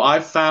 And so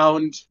I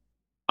found,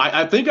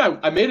 I think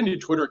I made a new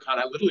Twitter account.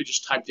 I literally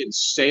just typed in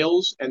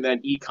sales and then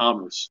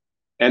e-commerce.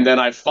 And then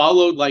I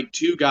followed like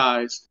two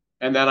guys,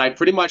 and then I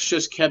pretty much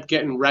just kept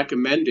getting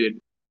recommended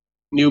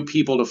new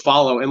people to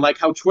follow. And like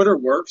how Twitter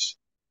works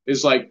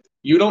is like,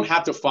 you don't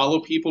have to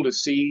follow people to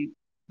see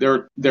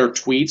their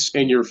tweets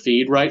in your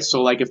feed, right?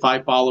 So like if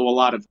I follow a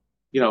lot of,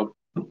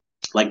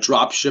 like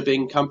drop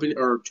shipping company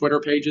or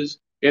Twitter pages,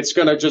 it's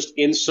going to just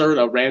insert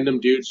a random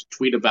dude's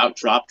tweet about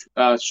drop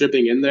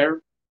shipping in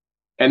there,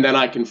 and then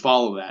I can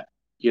follow that,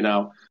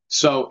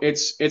 So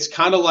it's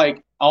kind of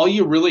like all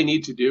you really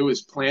need to do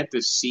is plant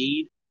the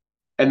seed,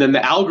 and then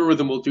the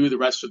algorithm will do the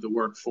rest of the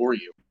work for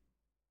you.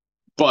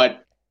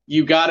 But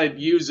you got to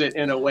use it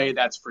in a way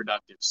that's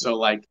productive. So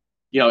like,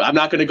 I'm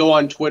not going to go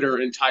on Twitter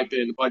and type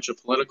in a bunch of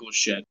political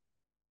shit.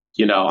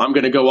 I'm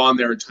going to go on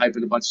there and type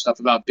in a bunch of stuff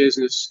about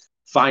business,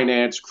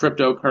 finance,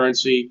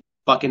 cryptocurrency,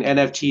 fucking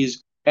NFTs.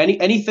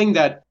 Anything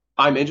that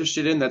I'm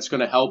interested in that's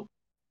going to help,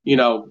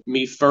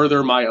 me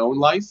further my own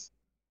life.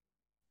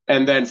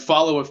 and then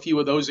follow a few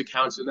of those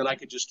accounts, and then I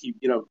could just keep,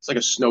 it's like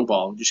a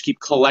snowball, just keep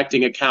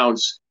collecting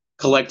accounts,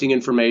 collecting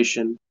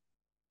information.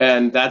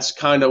 And that's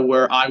kind of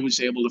where I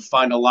was able to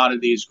find a lot of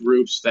these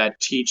groups that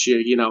teach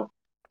you,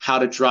 how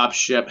to drop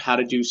ship, how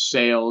to do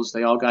sales.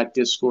 They all got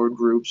Discord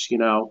groups.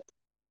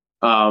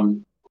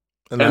 Um,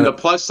 and the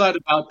plus side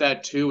about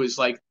that too is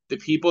like the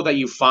people that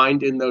you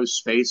find in those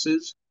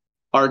spaces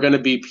are going to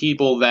be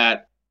people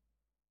that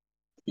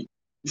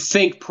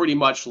think pretty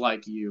much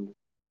like you,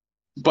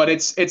 but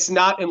it's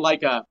not in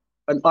like an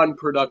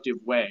unproductive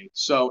way.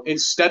 So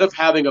instead of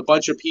having a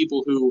bunch of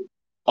people who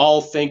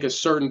all think a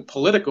certain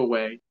political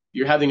way,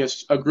 you're having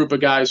a group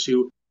of guys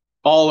who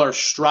all are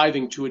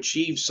striving to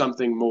achieve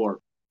something more,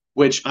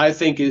 which I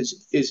think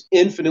is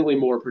infinitely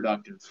more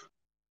productive.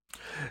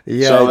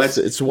 Yeah,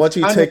 so it's once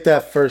you take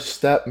that first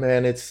step,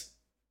 man, it's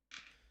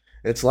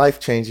life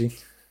changing.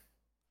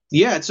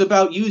 Yeah, it's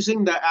about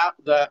using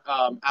the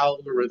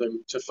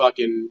algorithm to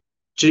fucking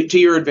to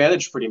your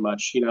advantage, pretty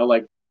much.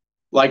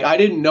 Like I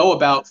didn't know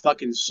about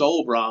fucking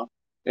Solbra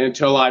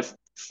until I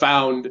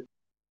found.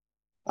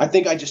 I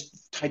think I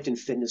just typed in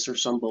fitness or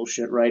some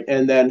bullshit, right?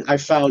 And then I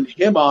found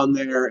him on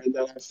there, and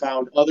then I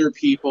found other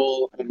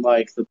people and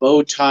like the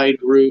Bow Tie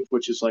group,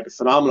 which is like a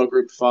phenomenal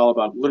group to follow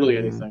about literally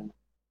anything.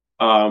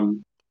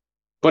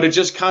 But it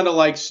just kind of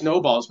like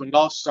snowballs, but it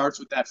all starts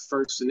with that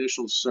first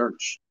initial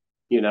search,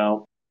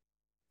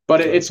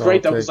 But it's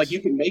great though, because like you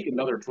can make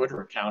another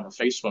Twitter account or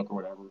Facebook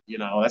or whatever,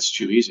 that's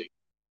too easy.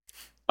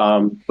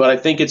 But I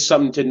think it's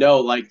something to know,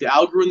 like the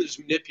algorithm is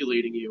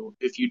manipulating you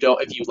if you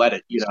let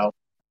it,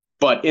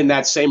 But in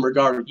that same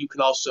regard, you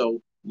can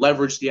also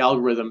leverage the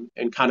algorithm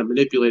and kind of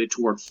manipulate it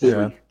toward for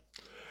you.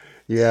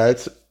 Yeah,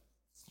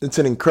 it's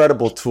an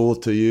incredible tool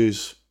to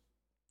use.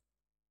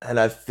 And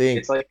I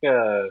think it's like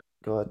a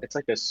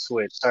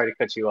switch. Sorry to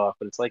cut you off,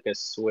 but it's like a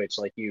switch.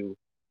 Like you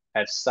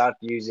have stopped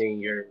using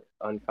your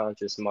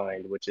unconscious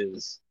mind, which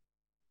is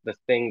the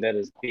thing that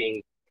is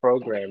being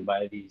programmed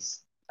by these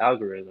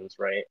algorithms,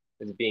 right?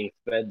 Is being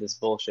fed this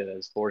bullshit that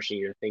is forcing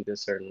you to think a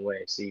certain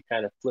way. So you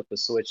kind of flip a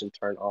switch and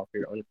turn off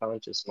your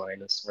unconscious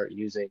mind and start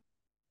using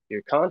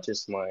your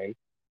conscious mind,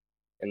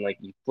 and like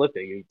you flip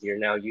it, you're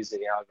now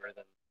using the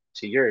algorithm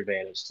to your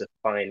advantage to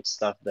find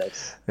stuff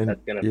that's going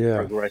to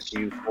progress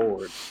you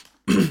forward.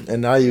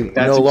 And now you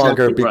no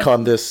longer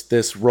become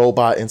this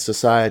robot in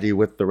society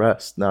with the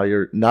rest. Now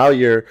you're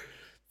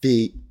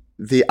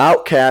the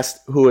outcast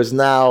who is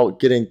now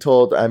getting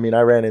told. I mean,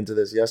 I ran into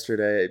this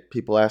yesterday.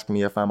 People ask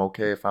me if I'm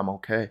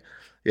okay.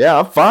 Yeah,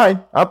 I'm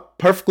fine. I'm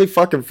perfectly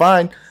fucking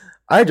fine.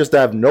 I just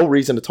have no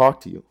reason to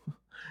talk to you.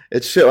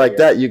 It's shit like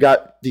that. You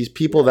got these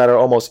people that are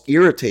almost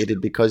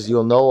irritated because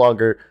you'll no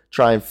longer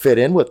try and fit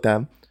in with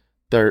them.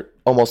 They're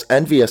almost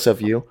envious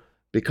of you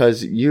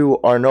because you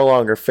are no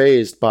longer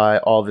fazed by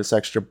all this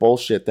extra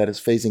bullshit that is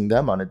phasing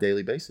them on a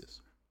daily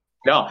basis.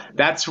 No,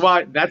 that's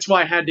why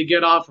I had to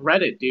get off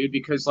Reddit, dude,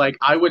 because like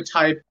I would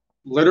type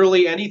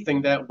literally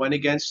anything that went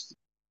against,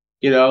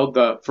 for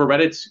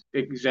Reddit's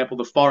example,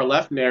 the far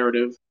left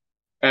narrative,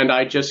 and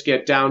I just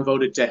get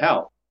downvoted to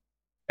hell.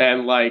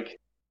 And like,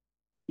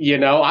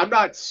 I'm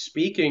not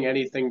speaking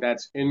anything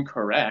that's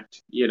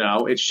incorrect,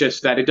 it's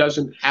just that it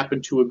doesn't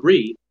happen to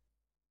agree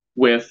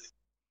with,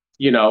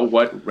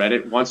 what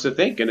Reddit wants to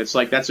think. And it's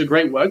like, that's a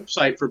great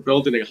website for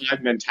building a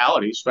hive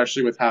mentality,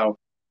 especially with how,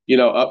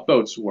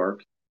 upvotes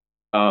work.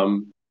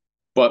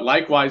 But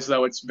likewise,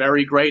 though, it's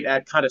very great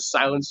at kind of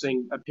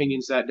silencing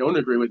opinions that don't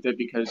agree with it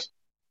because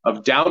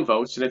of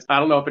downvotes. And I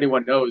don't know if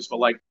anyone knows, but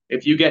like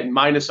if you get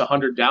minus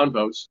 100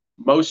 downvotes,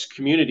 most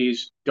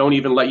communities don't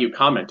even let you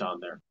comment on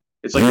there.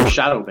 It's like you're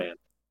shadow banned.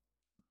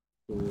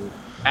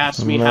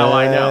 Ask me how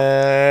I know.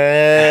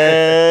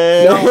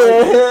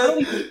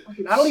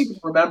 I don't even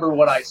remember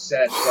what I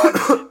said,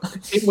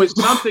 but it was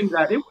something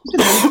that it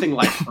wasn't anything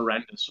like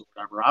horrendous or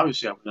whatever.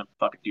 Obviously, I would never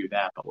fucking do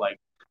that, but like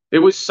it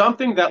was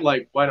something that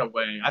like went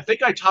away. I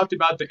think I talked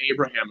about the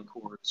Abraham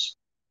Accords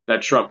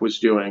that Trump was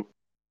doing,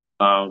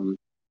 and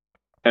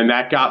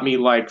that got me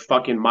like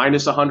fucking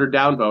minus 100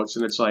 downvotes,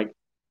 and it's like,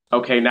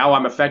 okay, now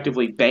I'm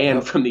effectively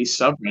banned from these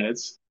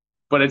subreddits.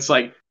 But it's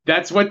like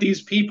that's what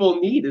these people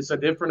need is a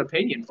different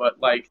opinion, but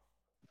like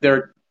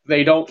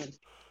they don't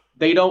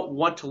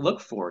want to look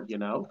for it,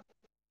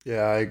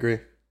 Yeah, I agree.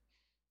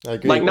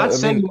 Like not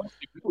saying you want to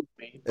agree with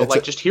me, but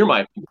like just hear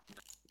my opinion.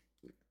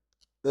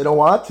 They don't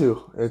want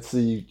to. It's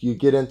you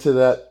get into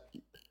that.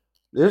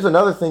 There's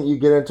another thing, you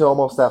get into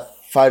almost that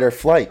fight or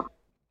flight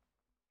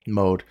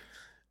mode.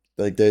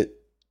 Like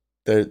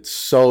they're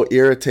so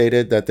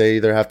irritated that they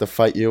either have to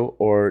fight you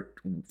or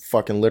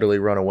fucking literally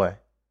run away.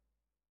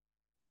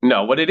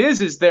 No, what it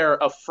is they're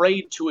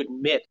afraid to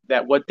admit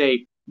that what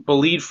they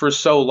believed for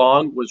so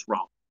long was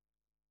wrong.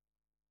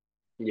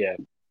 Yeah.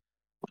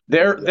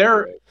 They're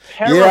terrified.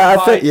 Yeah,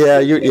 I think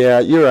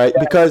you're right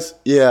because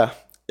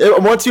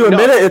once you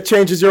admit it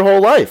changes your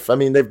whole life. I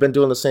mean, they've been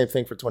doing the same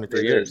thing for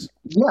 23 years.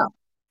 Yeah.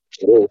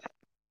 Because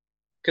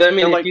I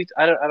mean,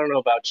 I don't know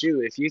about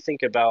you. If you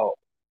think about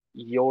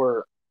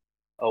your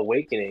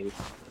awakening,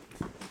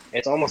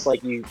 it's almost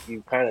like you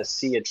kind of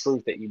see a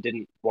truth that you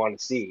didn't want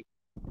to see,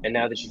 and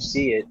now that you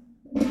see it,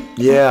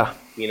 Yeah.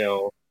 You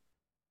know,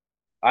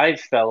 I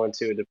fell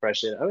into a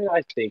depression. I mean,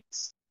 I think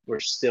we're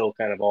still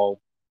kind of all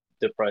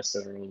depressed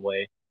in our own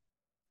way,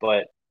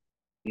 but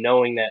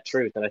knowing that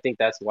truth, and I think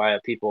that's why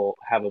people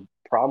have a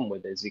problem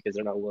with it, is because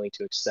they're not willing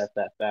to accept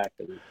that fact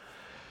and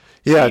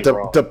Yeah, be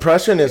wrong.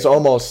 depression You is know?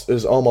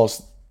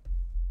 almost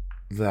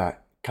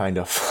that kind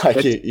of like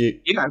It's you.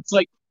 yeah, it's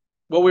like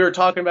what we were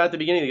talking about at the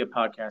beginning of the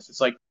podcast.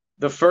 It's like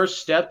the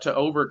first step to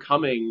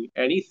overcoming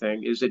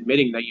anything is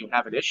admitting that you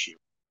have an issue.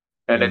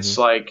 And Mhm. it's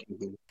like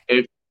Mhm.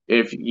 if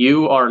if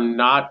you are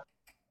not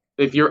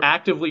if you're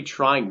actively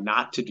trying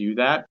not to do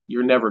that,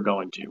 you're never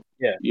going to,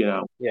 Yeah, you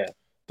know. yeah.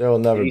 There will If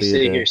never you be a sit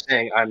day. here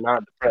saying I'm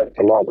not depressed,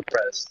 I'm not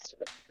depressed,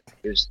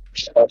 you're just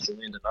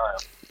constantly in denial.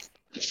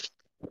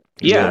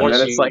 But Yeah, Yeah. and once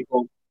then it's you like,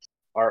 well,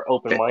 are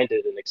open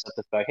minded and accept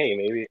the fact, hey,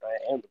 maybe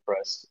I am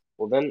depressed,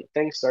 well, then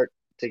things start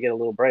to get a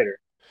little brighter.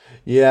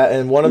 Yeah,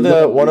 and one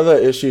no, of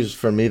the issues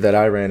for me that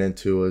I ran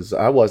into was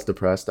I was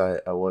depressed. I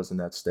was in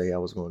that state. I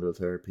was going to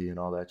therapy and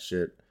all that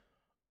shit.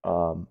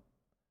 Um,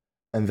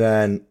 and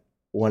then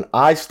when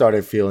I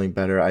started feeling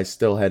better, I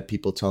still had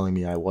people telling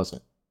me I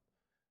wasn't.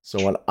 So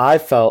when I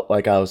felt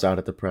like I was out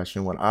of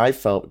depression, when I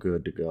felt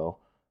good to go,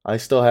 I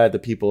still had the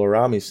people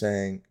around me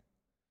saying,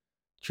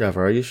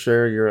 Trevor, are you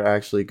sure you're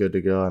actually good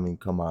to go? I mean,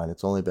 come on,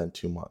 it's only been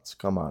 2 months.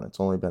 Come on, it's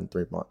only been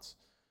 3 months.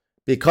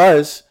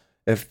 Because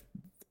if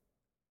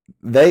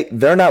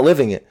they're not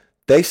living it,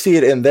 they see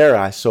it in their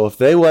eyes. So if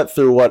they went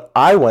through what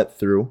I went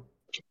through,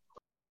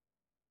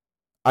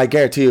 I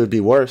guarantee it would be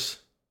worse.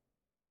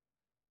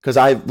 Because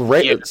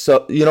yeah,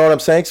 so you know what I'm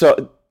saying.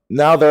 So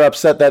now they're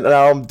upset that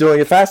now I'm doing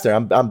it faster.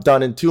 I'm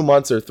done in 2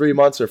 months or 3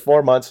 months or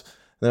 4 months.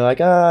 And they're like,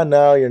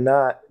 no, you're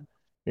not.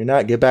 You're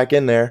not. Get back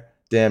in there,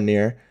 damn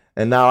near.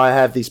 And now I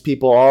have these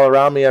people all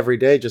around me every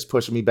day just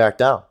pushing me back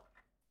down.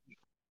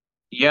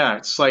 yeah,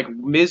 it's like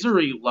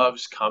misery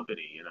loves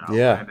company,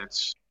 Yeah. and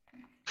it's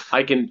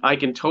I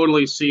can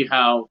totally see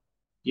how,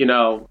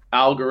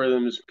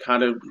 algorithms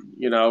kind of,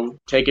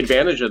 take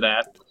advantage of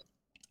that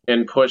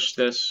and push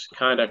this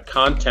kind of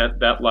content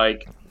that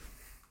like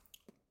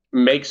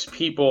makes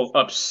people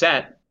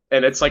upset.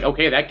 And it's like,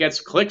 okay, that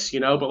gets clicks,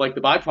 but like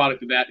the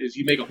byproduct of that is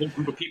you make a whole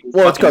group of people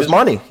Well, it's fucking because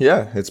miserable. money.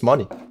 Yeah, it's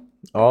money.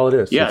 All it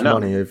is. Yeah, It's no.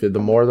 money. If the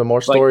more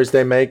Like, stories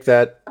they make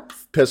that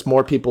piss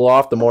more people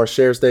off, the more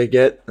shares they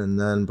get, and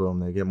then boom,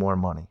 they get more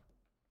money.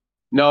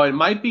 no, it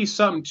might be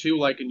something too,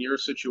 like in your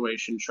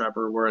situation,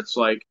 Trevor, where it's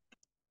like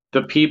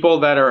the people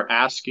that are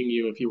asking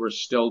you if you were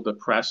still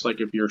depressed,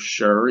 like if you're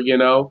sure,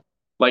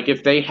 like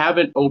if they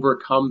haven't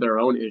overcome their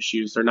own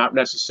issues, they're not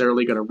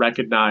necessarily going to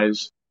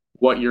recognize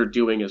what you're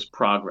doing as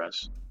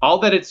progress. All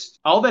that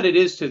it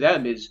is to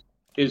them is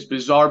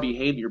bizarre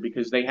behavior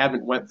because they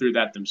haven't went through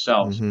that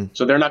themselves. Hmm.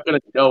 So they're not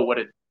going to know what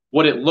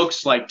it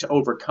looks like to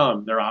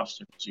overcome their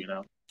obstacles.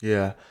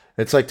 Yeah,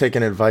 it's like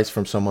taking advice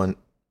from someone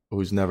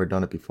who's never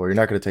done it before. You're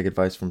not going to take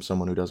advice from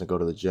someone who doesn't go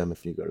to the gym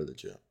if you go to the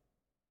gym.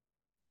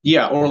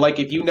 Yeah, or Yeah, like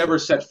if you type never shit.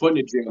 set foot in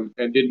a gym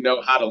and didn't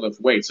know how to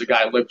lift weights, a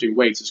guy lifting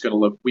weights is going to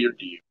look weird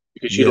to you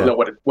because you don't Yeah, know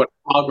what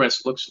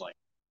progress looks like.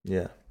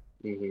 yeah,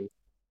 Hmm.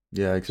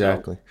 yeah, So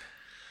exactly.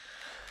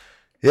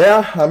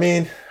 Yeah, I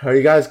mean, are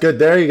you guys good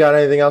there? You got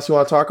anything else you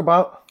want to talk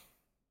about?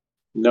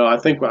 no, I'm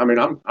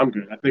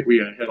good. I think we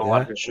hit a lot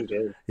Yeah, of good I'm shit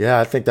there. good. yeah,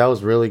 I think that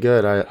was really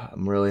good.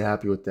 I'm really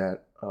happy with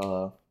that.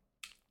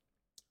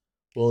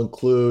 We'll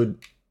include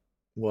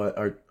what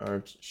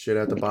our shit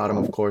at the bottom,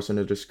 of course, in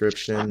the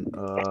description.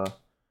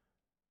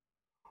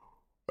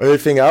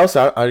 Anything else?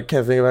 I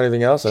can't think of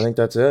anything else. I think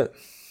that's it.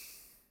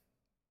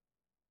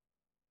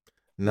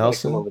 We gotta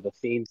come up Nelson? with a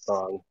theme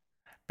song.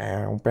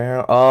 Bow,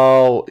 bow.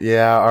 Oh,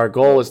 yeah. Our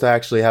goal is to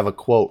actually have a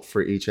quote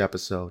for each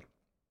episode.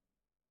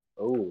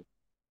 Oh,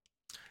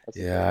 that's a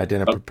good Yeah, I one.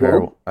 didn't A prepare.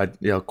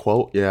 quote?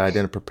 Quote. Yeah, I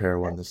didn't prepare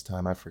one this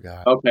time. I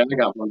forgot. Okay, I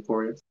got one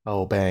for you.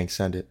 Oh, bang,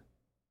 send it.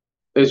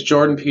 It's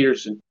Jordan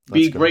Peterson.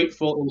 Let's Be go.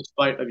 grateful in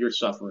spite of your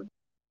suffering.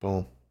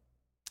 Boom.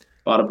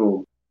 Bada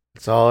boom.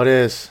 That's all it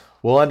is.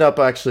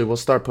 We'll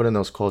start putting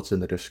those quotes in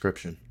the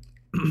description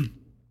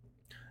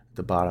at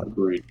the bottom.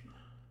 Agreed.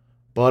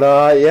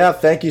 But yeah,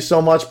 thank you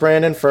so much,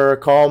 Brandon, for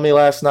calling me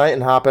last night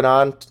and hopping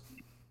on,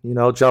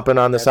 jumping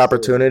on this Absolutely.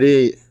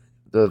 opportunity.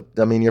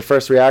 I mean, your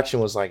first reaction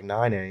was like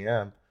 9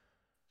 a.m.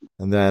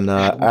 And then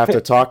after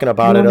talking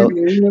about it a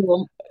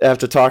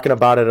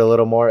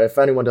little more, if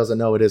anyone doesn't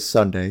know, it is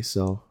Sunday,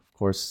 so of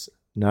course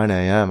 9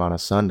 a.m. on a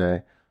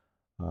Sunday.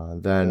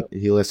 Then Yep.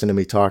 he listened to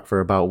me talk for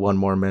about one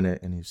more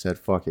minute, and he said,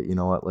 "Fuck it, you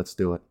know what? Let's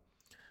do it."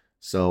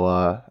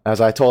 So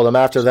as I told him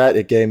after that,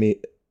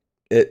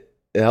 it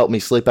helped me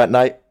sleep at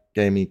night,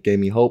 gave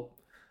me hope.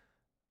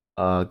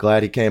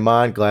 Glad he came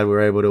on. Glad we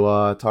were able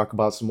to talk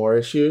about some more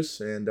issues,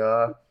 and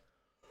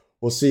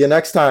we'll see you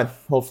next time.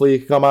 Hopefully, you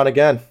can come on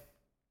again.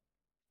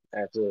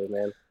 Absolutely,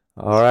 man.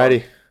 It's fun.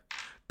 Alrighty,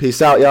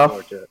 peace out, Looking y'all.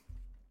 forward to it.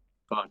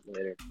 Fun.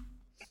 Later.